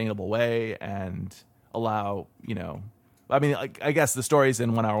of sustainable way and allow, I mean, I guess the stories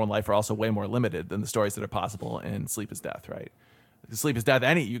in 1 Hour One Life are also way more limited than the stories that are possible in Sleep is Death, right? Sleep is Death.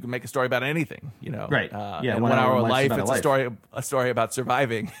 You can make a story about anything, Right. In 1 Hour One Life, it's a story about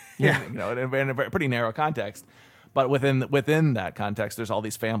surviving, Yeah. in a pretty narrow context. But within that context, there's all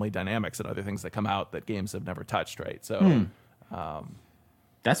these family dynamics and other things that come out that games have never touched, right? So,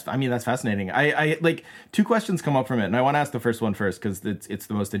 That's fascinating. I like, two questions come up from it, and I want to ask the first one first because it's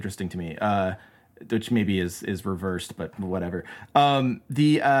the most interesting to me, which maybe is reversed, but whatever.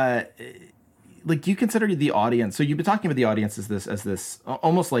 Like, do you consider the audience? So you've been talking about the audience as this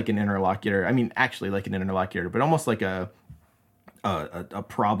almost like an interlocutor. I mean, actually like an interlocutor, but almost like a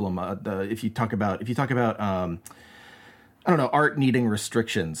problem. If you talk about I don't know, art needing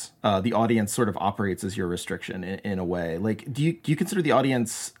restrictions, the audience sort of operates as your restriction in a way. Like, do you consider the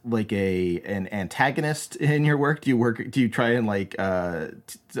audience like an antagonist in your work? Do you try and like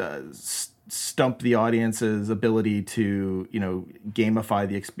stump the audience's ability to, gamify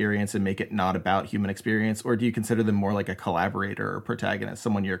the experience and make it not about human experience? Or do you consider them more like a collaborator or protagonist,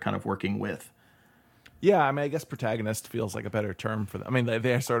 someone you're kind of working with? Yeah, I mean, I guess protagonist feels like a better term for them. I mean,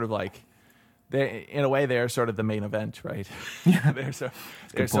 they're sort of like, in a way, they're sort of the main event, right? Yeah, they're sort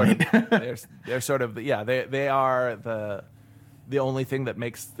of they are the only thing that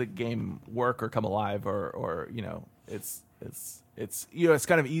makes the game work or come alive, or it's it's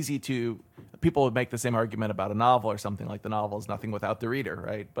kind of easy to, people would make the same argument about a novel or something, like the novel is nothing without the reader,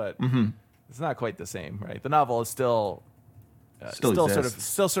 right? But it's not quite the same, right? The novel is still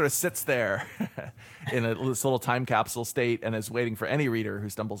sort of sits there in this little time capsule state and is waiting for any reader who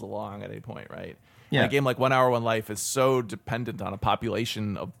stumbles along at any point, right? Yeah. And a game like 1 Hour One Life is so dependent on a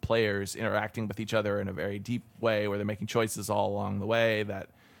population of players interacting with each other in a very deep way, where they're making choices all along the way, that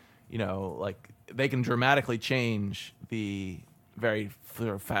like they can dramatically change the very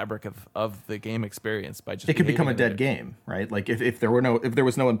fabric of the game experience by just. It could become a dead game, right? Like if there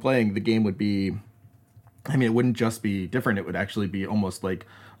was no one playing, the game would be. I mean, it wouldn't just be different. It would actually be almost like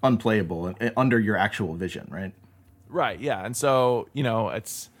unplayable under your actual vision, right? Right. Yeah. And so,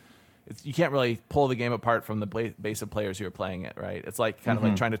 it's you can't really pull the game apart from the base of players who are playing it, right? It's like kind of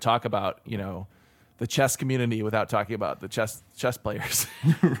like trying to talk about, the chess community without talking about the chess players.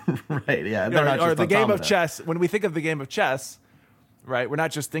 Right. Yeah. Or the game of chess. When we think of the game of chess, right, we're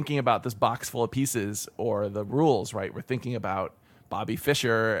not just thinking about this box full of pieces or the rules, right? We're thinking about Bobby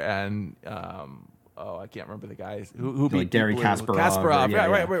Fischer and I can't remember the guys who beat Garry Kasparov.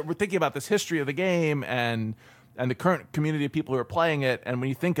 Right. We're thinking about this history of the game and the current community of people who are playing it. And when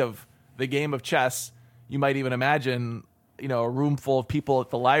you think of the game of chess, you might even imagine, a room full of people at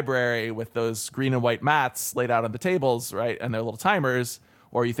the library with those green and white mats laid out on the tables, right, and their little timers.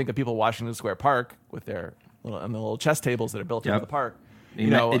 Or you think of people at Washington Square Park with their little chess tables that are built into the park.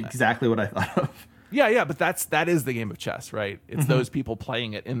 Exactly what I thought of. Yeah, but that is the game of chess, right? It's those people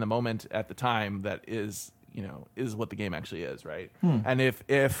playing it in the moment at the time that is what the game actually is, right? And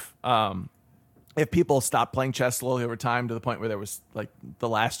if people stopped playing chess slowly over time to the point where there was like the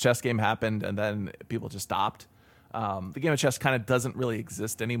last chess game happened and then people just stopped, the game of chess kind of doesn't really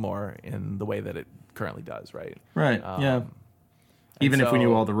exist anymore in the way that it currently does, right? Right. Even if we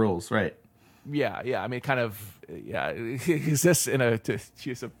knew all the rules, right? Yeah. I mean, it exists in to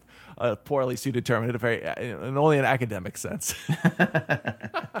use a poorly suited term in only an academic sense.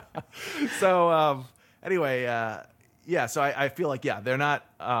 So anyway, so I feel like, they're not,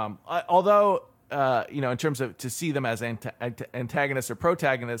 although, in terms of to see them as antagonists or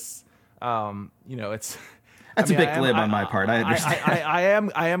protagonists, it's, that's a bit glib on my part. I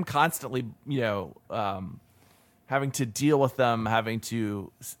understand. I am constantly, having to deal with them, having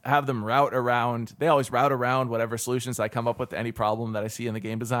to have them route around. They always route around whatever solutions I come up with to any problem that I see in the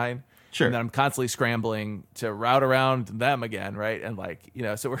game design. Sure. And then I'm constantly scrambling to route around them again, right? And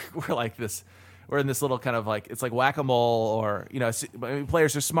so we're like this. We're in this little kind of like, it's like whack-a-mole, or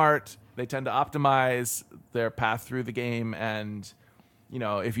players are smart. They tend to optimize their path through the game, and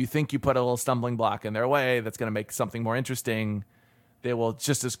if you think you put a little stumbling block in their way that's going to make something more interesting, they will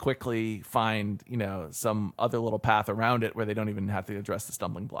just as quickly find, some other little path around it where they don't even have to address the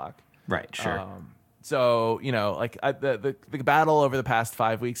stumbling block. Right, sure. So, the battle over the past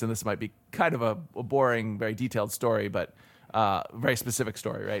 5 weeks, and this might be kind of a boring, very detailed story, but very specific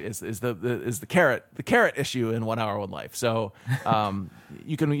story, right? Is the carrot issue in 1 Hour One Life. So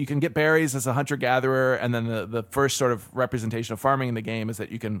you can get berries as a hunter gatherer, and then the first sort of representation of farming in the game is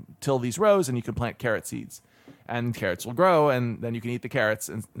that you can till these rows and you can plant carrot seeds. And carrots will grow, and then you can eat the carrots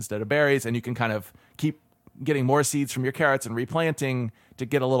instead of berries, and you can kind of keep getting more seeds from your carrots and replanting to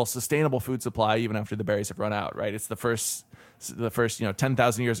get a little sustainable food supply even after the berries have run out, right? It's the first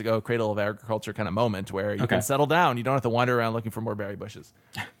 10,000 years ago, cradle of agriculture kind of moment where you can settle down. You don't have to wander around looking for more berry bushes.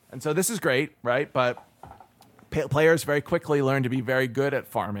 And so this is great, right? But players very quickly learn to be very good at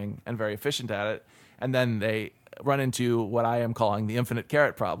farming and very efficient at it. And then they run into what I am calling the infinite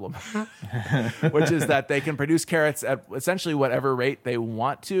carrot problem, which is that they can produce carrots at essentially whatever rate they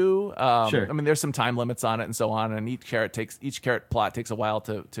want to. Sure. I mean, there's some time limits on it and so on, and each carrot plot takes a while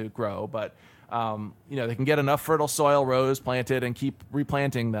to grow, but they can get enough fertile soil rows planted and keep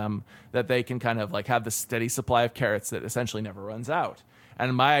replanting them that they can kind of like have the steady supply of carrots that essentially never runs out.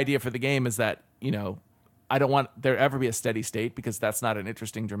 And my idea for the game is that, I don't want there ever be a steady state, because that's not an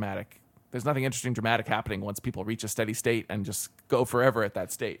interesting dramatic. There's nothing interesting dramatic happening once people reach a steady state and just go forever at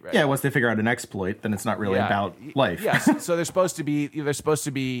that state, right? Yeah, once they figure out an exploit, then it's not really about life. Yes. So there's supposed to be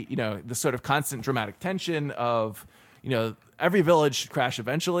the sort of constant dramatic tension of, every village should crash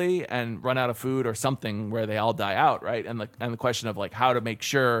eventually and run out of food or something where they all die out, right? And the question of like how to make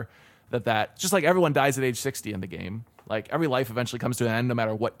sure that just like everyone dies at age 60 in the game, like every life eventually comes to an end no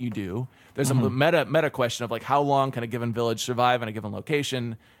matter what you do. There's a meta question of like how long can a given village survive in a given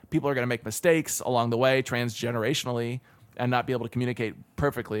location? People are going to make mistakes along the way transgenerationally and not be able to communicate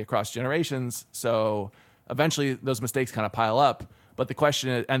perfectly across generations. So eventually those mistakes kind of pile up. But the question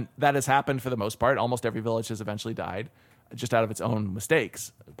is, and that has happened for the most part, almost every village has eventually died just out of its own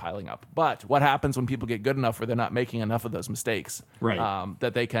mistakes piling up. But what happens when people get good enough where they're not making enough of those mistakes? Right.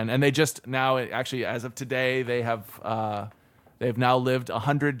 That they can, and they just now, actually, as of today, they've now lived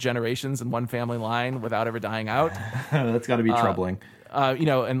 100 generations in one family line without ever dying out. That's got to be troubling.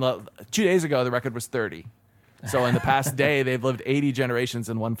 And 2 days ago, the record was 30. So in the past day, they've lived 80 generations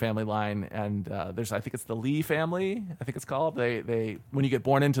in one family line, and I think it's the Lee family. I think it's called. They when you get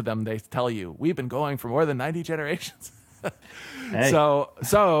born into them, they tell you we've been going for more than 90 generations. Hey,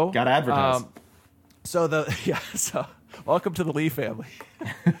 so gotta advertise. So welcome to the Lee family.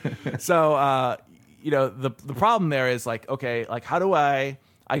 So the problem there is like, okay, like how do I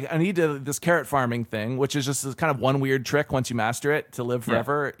need this carrot farming thing, which is just this kind of one weird trick once you master it to live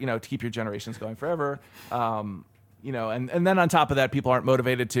forever, to keep your generations going forever. And then on top of that, people aren't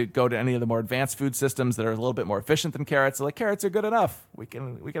motivated to go to any of the more advanced food systems that are a little bit more efficient than carrots. So like carrots are good enough. We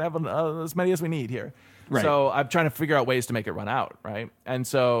can have as many as we need here. Right. So I'm trying to figure out ways to make it run out. Right. And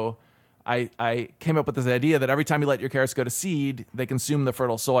so I came up with this idea that every time you let your carrots go to seed, they consume the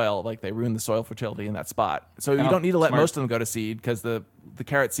fertile soil, like they ruin the soil fertility in that spot. So you don't need to let most of them go to seed, because the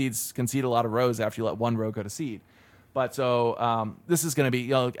carrot seeds can seed a lot of rows after you let one row go to seed. But so this is going to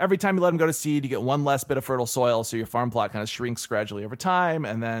be, every time you let them go to seed, you get one less bit of fertile soil, so your farm plot kind of shrinks gradually over time,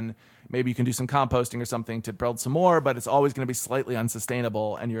 and then maybe you can do some composting or something to build some more, but it's always going to be slightly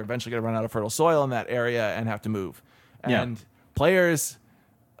unsustainable, and you're eventually going to run out of fertile soil in that area and have to move. And players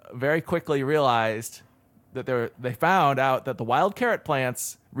very quickly realized that they found out that the wild carrot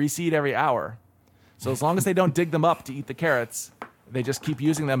plants reseed every hour. So as long as they don't dig them up to eat the carrots, they just keep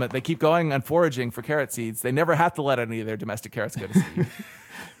using them. They keep going and foraging for carrot seeds. They never have to let any of their domestic carrots go to seed.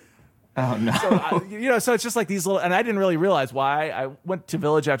 Oh no! So it's just like these little, and I didn't really realize why. I went to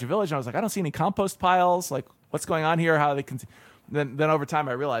village after village, and I was like, I don't see any compost piles. Like, what's going on here? How they can? Then over time,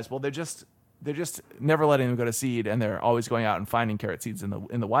 I realized, well, they're just never letting them go to seed, and they're always going out and finding carrot seeds in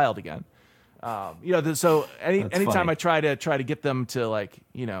the wild again. So anytime I try to get them to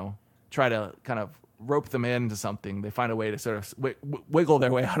try to kind of rope them into something, they find a way to sort of wiggle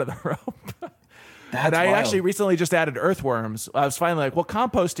their way out of the rope. And I actually recently just added earthworms. I was finally like, well,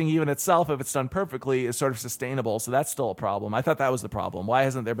 composting even itself, if it's done perfectly, is sort of sustainable. So that's still a problem. I thought that was the problem. Why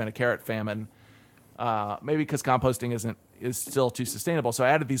hasn't there been a carrot famine? Maybe because composting is still too sustainable. So I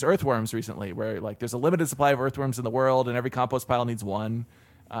added these earthworms recently, where like there's a limited supply of earthworms in the world, and every compost pile needs one.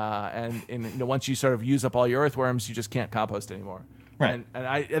 And once you sort of use up all your earthworms, you just can't compost anymore. Right.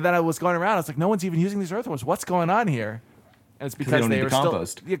 And then I was going around. I was like, no one's even using these earthworms. What's going on here? And it's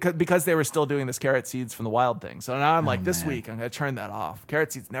because they were still doing this carrot seeds from the wild thing. So now I'm like, this week I'm going to turn that off.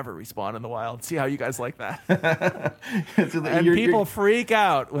 Carrot seeds never respawn in the wild. See how you guys like that. And people freak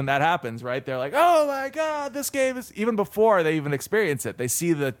out when that happens, right? They're like, oh my God, this game is, even before they even experience it, they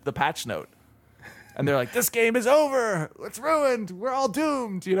see the patch note. And they're like, this game is over. It's ruined. We're all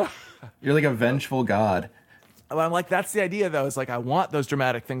doomed, You're like a vengeful god. I'm like, that's the idea, though. Is like, I want those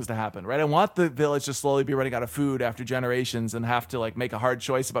dramatic things to happen, right? I want the village to slowly be running out of food after generations and have to like make a hard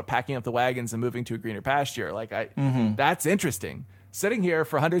choice about packing up the wagons and moving to a greener pasture. Like, that's interesting. Sitting here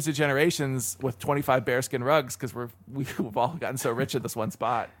for hundreds of generations with 25 bearskin rugs because we've all gotten so rich at this one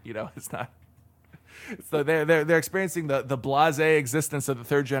spot. It's not. So they're experiencing the blasé existence of the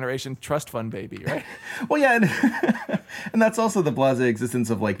third generation trust fund baby, right? Well, yeah, and that's also the blasé existence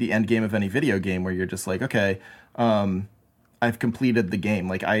of like the end game of any video game, where you're just like, okay, I've completed the game.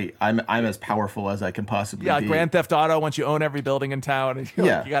 Like I'm as powerful as I can possibly be. Yeah, Grand Theft Auto. Once you own every building in town, and you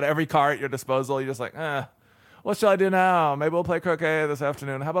got every car at your disposal, you're just like, what shall I do now? Maybe we'll play croquet this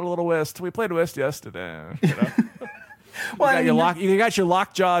afternoon. How about a little whist? We played whist yesterday. You know? Well, you got your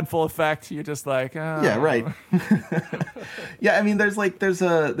lockjaw in full effect. You're just like, yeah, right. Yeah, I mean, there's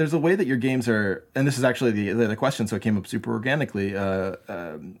a way that your games are, and this is actually the question, so it came up super organically.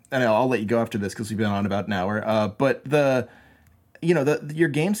 And I'll let you go after this because we've been on about an hour. But your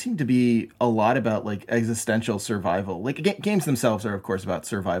games seem to be a lot about like existential survival. Like games themselves are, of course, about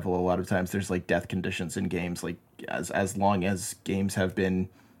survival. A lot of times, there's like death conditions in games. Like as long as games have been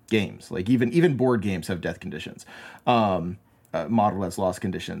games, like even board games have death conditions, modeled as loss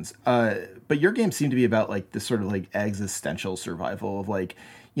conditions. But your games seem to be about like this sort of like existential survival of like,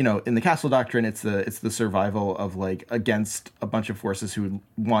 in the Castle Doctrine, it's the survival of like against a bunch of forces who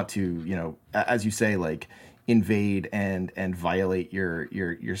want to, as you say, like invade and violate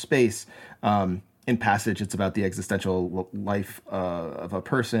your space. In Passage, it's about the existential life of a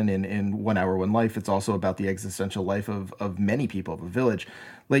person. In 1 Hour, 1 Life, it's also about the existential life of many people, of a village.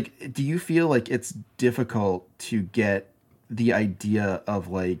 Like, do you feel like it's difficult to get the idea of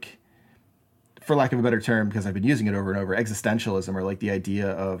like, for lack of a better term, because I've been using it over and over, existentialism, or like the idea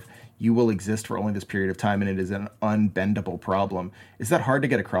of you will exist for only this period of time and it is an unbendable problem? Is that hard to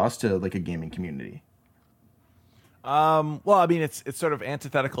get across to like a gaming community? Well, I mean, it's sort of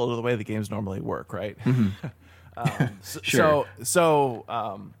antithetical to the way the games normally work, right? Mm-hmm. Sure. So,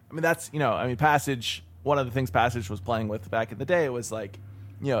 I mean, that's, Passage, one of the things Passage was playing with back in the day was like,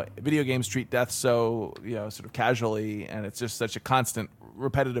 video games treat death so, sort of casually, and it's just such a constant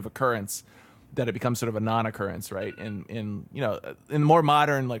repetitive occurrence that it becomes sort of a non-occurrence, right? In more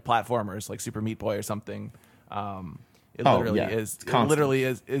modern like platformers like Super Meat Boy or something, it literally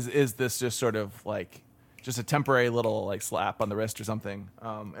is this just sort of like just a temporary little like slap on the wrist or something.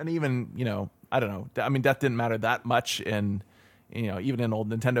 And even, I don't know. I mean, death didn't matter that much in, even in old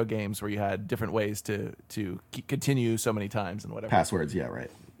Nintendo games where you had different ways to continue so many times and whatever. Passwords, yeah,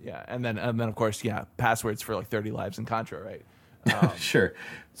 right. Yeah, and then of course, passwords for like 30 lives in Contra, right? Sure.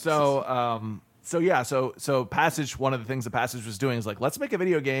 So Passage, one of the things that Passage was doing is like, let's make a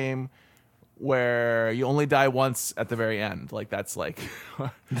video game where you only die once at the very end. Like that's it.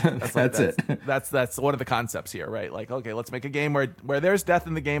 That's one of the concepts here, right? Like, okay, let's make a game where there's death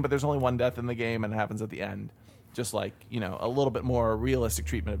in the game, but there's only one death in the game and it happens at the end. Just like, a little bit more realistic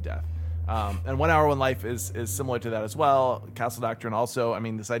treatment of death. And 1 Hour, 1 Life is similar to that as well. Castle Doctrine also, I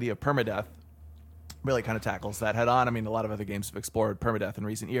mean, this idea of permadeath really kind of tackles that head on. I mean, a lot of other games have explored permadeath in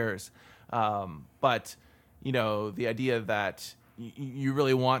recent years. But, the idea that you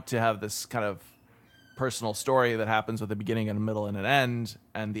really want to have this kind of personal story that happens with a beginning and a middle and an end,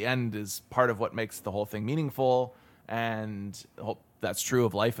 and the end is part of what makes the whole thing meaningful, and that's true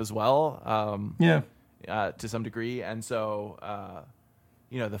of life as well. To some degree. And so,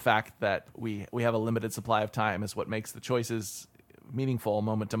 the fact that we have a limited supply of time is what makes the choices meaningful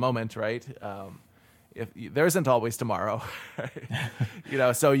moment to moment, right? If there isn't always tomorrow,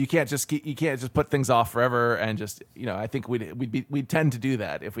 so you can't just put things off forever and just, I think we'd tend to do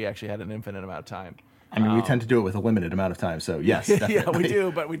that if we actually had an infinite amount of time. I mean, we tend to do it with a limited amount of time. So yes, definitely. Yeah, we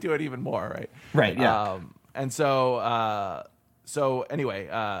do, but we do it even more, right? Right. Yeah. And so, anyway,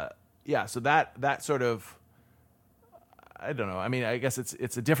 so that sort of, I don't know. I mean, I guess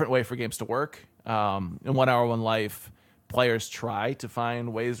it's a different way for games to work. In 1 Hour, 1 Life, players try to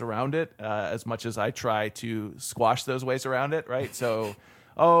find ways around it as much as I try to squash those ways around it, right? So,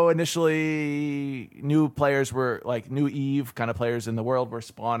 initially new players were like new Eve kind of players in the world were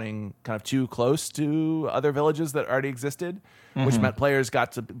spawning kind of too close to other villages that already existed, which meant players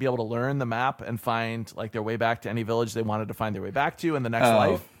got to be able to learn the map and find like their way back to any village they wanted to find their way back to in the next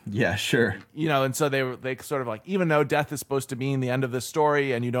life. Yeah, sure. And so they sort of like, even though death is supposed to mean the end of the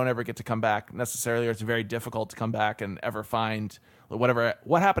story and you don't ever get to come back necessarily, or it's very difficult to come back and ever find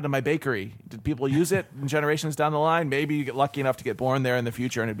what happened to my bakery? Did people use it in generations down the line? Maybe you get lucky enough to get born there in the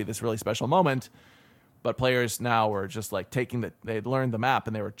future and it'd be this really special moment. But players now were just like they'd learned the map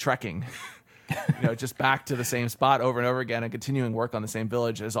and they were trekking, just back to the same spot over and over again and continuing work on the same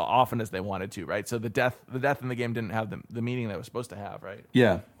village as often as they wanted to, right? So the death in the game didn't have the meaning that it was supposed to have, right?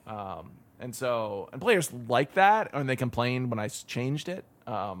 Yeah. And players like that, and they complained when I changed it.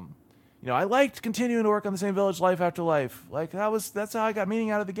 I liked continuing to work on the same village life after life. Like that's how I got meaning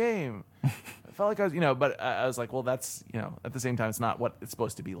out of the game. felt like I was, but I was like, well, that's, at the same time, it's not what it's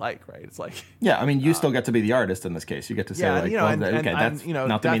supposed to be like, right? It's like, yeah, I mean, you still get to be the artist in this case. You get to say, that's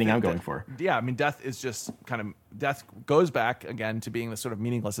not the meaning I'm going for. Yeah, I mean, death is just death goes back again to being this sort of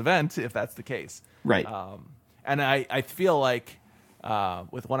meaningless event, if that's the case. Right. And I feel like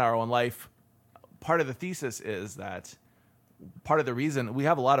with 1 Hour, 1 Life, part of the thesis is that part of the reason we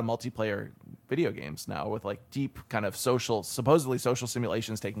have a lot of multiplayer video games now with like deep kind of supposedly social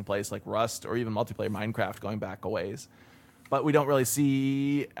simulations taking place, like Rust or even multiplayer Minecraft going back a ways, but we don't really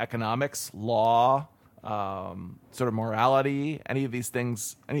see economics, law, sort of morality, any of these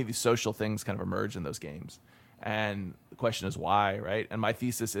social things kind of emerge in those games. And the question is why, right? And my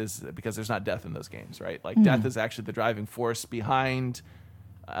thesis is because there's not death in those games, right? Like death is actually the driving force behind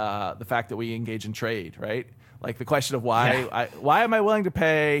the fact that we engage in trade, right? Like the question of why am I willing to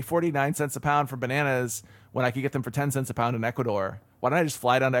pay 49 cents a pound for bananas when I could get them for 10 cents a pound in Ecuador? Why don't I just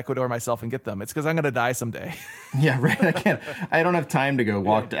fly down to Ecuador myself and get them? It's because I'm going to die someday. Yeah, right. I don't have time to go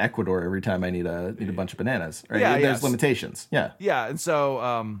walk to Ecuador every time I need a bunch of bananas. Right? Yeah, there's limitations. Yeah. Yeah, and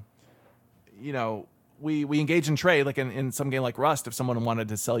so we engage in trade, like in some game like Rust. If someone wanted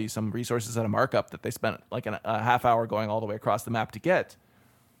to sell you some resources at a markup that they spent like a half hour going all the way across the map to get,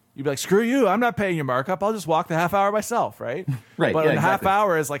 you'd be like, screw you, I'm not paying your markup. I'll just walk the half hour myself, right? Right. But when a half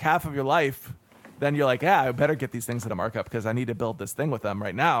hour is like half of your life, then you're like, I better get these things at a markup because I need to build this thing with them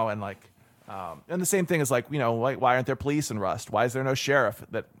right now. And and the same thing is like, why aren't there police in Rust? Why is there no sheriff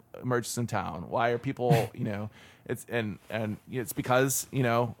that emerges in town? Why are people, it's because,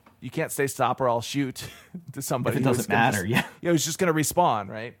 you can't say stop or I'll shoot to somebody. If it doesn't matter, who's just going to respawn,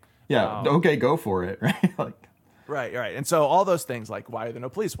 right? Yeah, okay, go for it, right? Right. And so all those things, like why are there no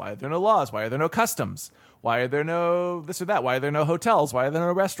police? Why are there no laws? Why are there no customs? Why are there no this or that? Why are there no hotels? Why are there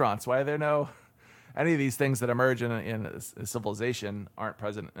no restaurants? Why are there no any of these things that emerge in a civilization aren't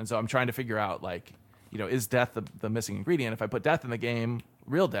present? And so I'm trying to figure out, like, is death the missing ingredient? If I put death in the game,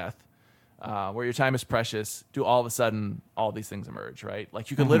 real death, where your time is precious, do all of a sudden all these things emerge, right?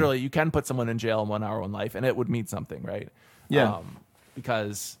 Like you can literally, you can put someone in jail in 1 hour, 1 life, and it would mean something, right? Yeah.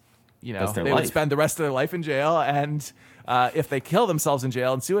 Because they life. would spend the rest of their life in jail, and if they kill themselves in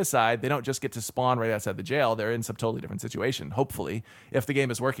jail and suicide, they don't just get to spawn right outside the jail. They're in some totally different situation, hopefully, if the game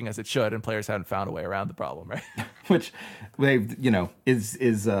is working as it should and players haven't found a way around the problem, right? Which,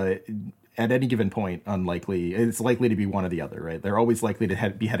 is at any given point unlikely. It's likely to be one or the other, right? They're always likely to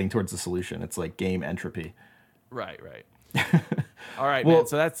be heading towards the solution. It's like game entropy. Right. All right, man.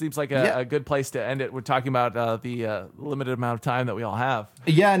 So that seems like a good place to end it. We're talking about the limited amount of time that we all have.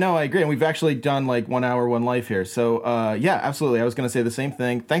 Yeah, no, I agree. And we've actually done like 1 hour, 1 life here. So yeah, absolutely. I was going to say the same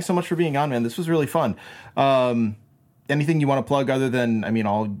thing. Thanks so much for being on, man. This was really fun. Anything you want to plug other than,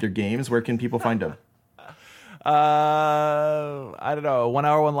 all your games? Where can people find them? I don't know. 1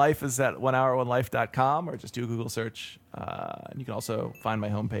 Hour, 1 Life is at 1hour1life.com, or just do a Google search. And you can also find my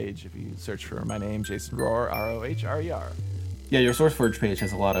homepage if you search for my name, Jason Rohrer, Rohrer. Yeah, your SourceForge page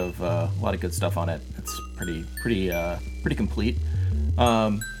has a lot of good stuff on it. It's pretty complete.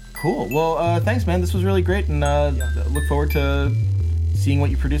 Cool. Well, thanks, man. This was really great, and look forward to seeing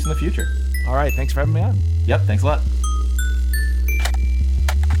what you produce in the future. All right. Thanks for having me on. Yep. Thanks a lot.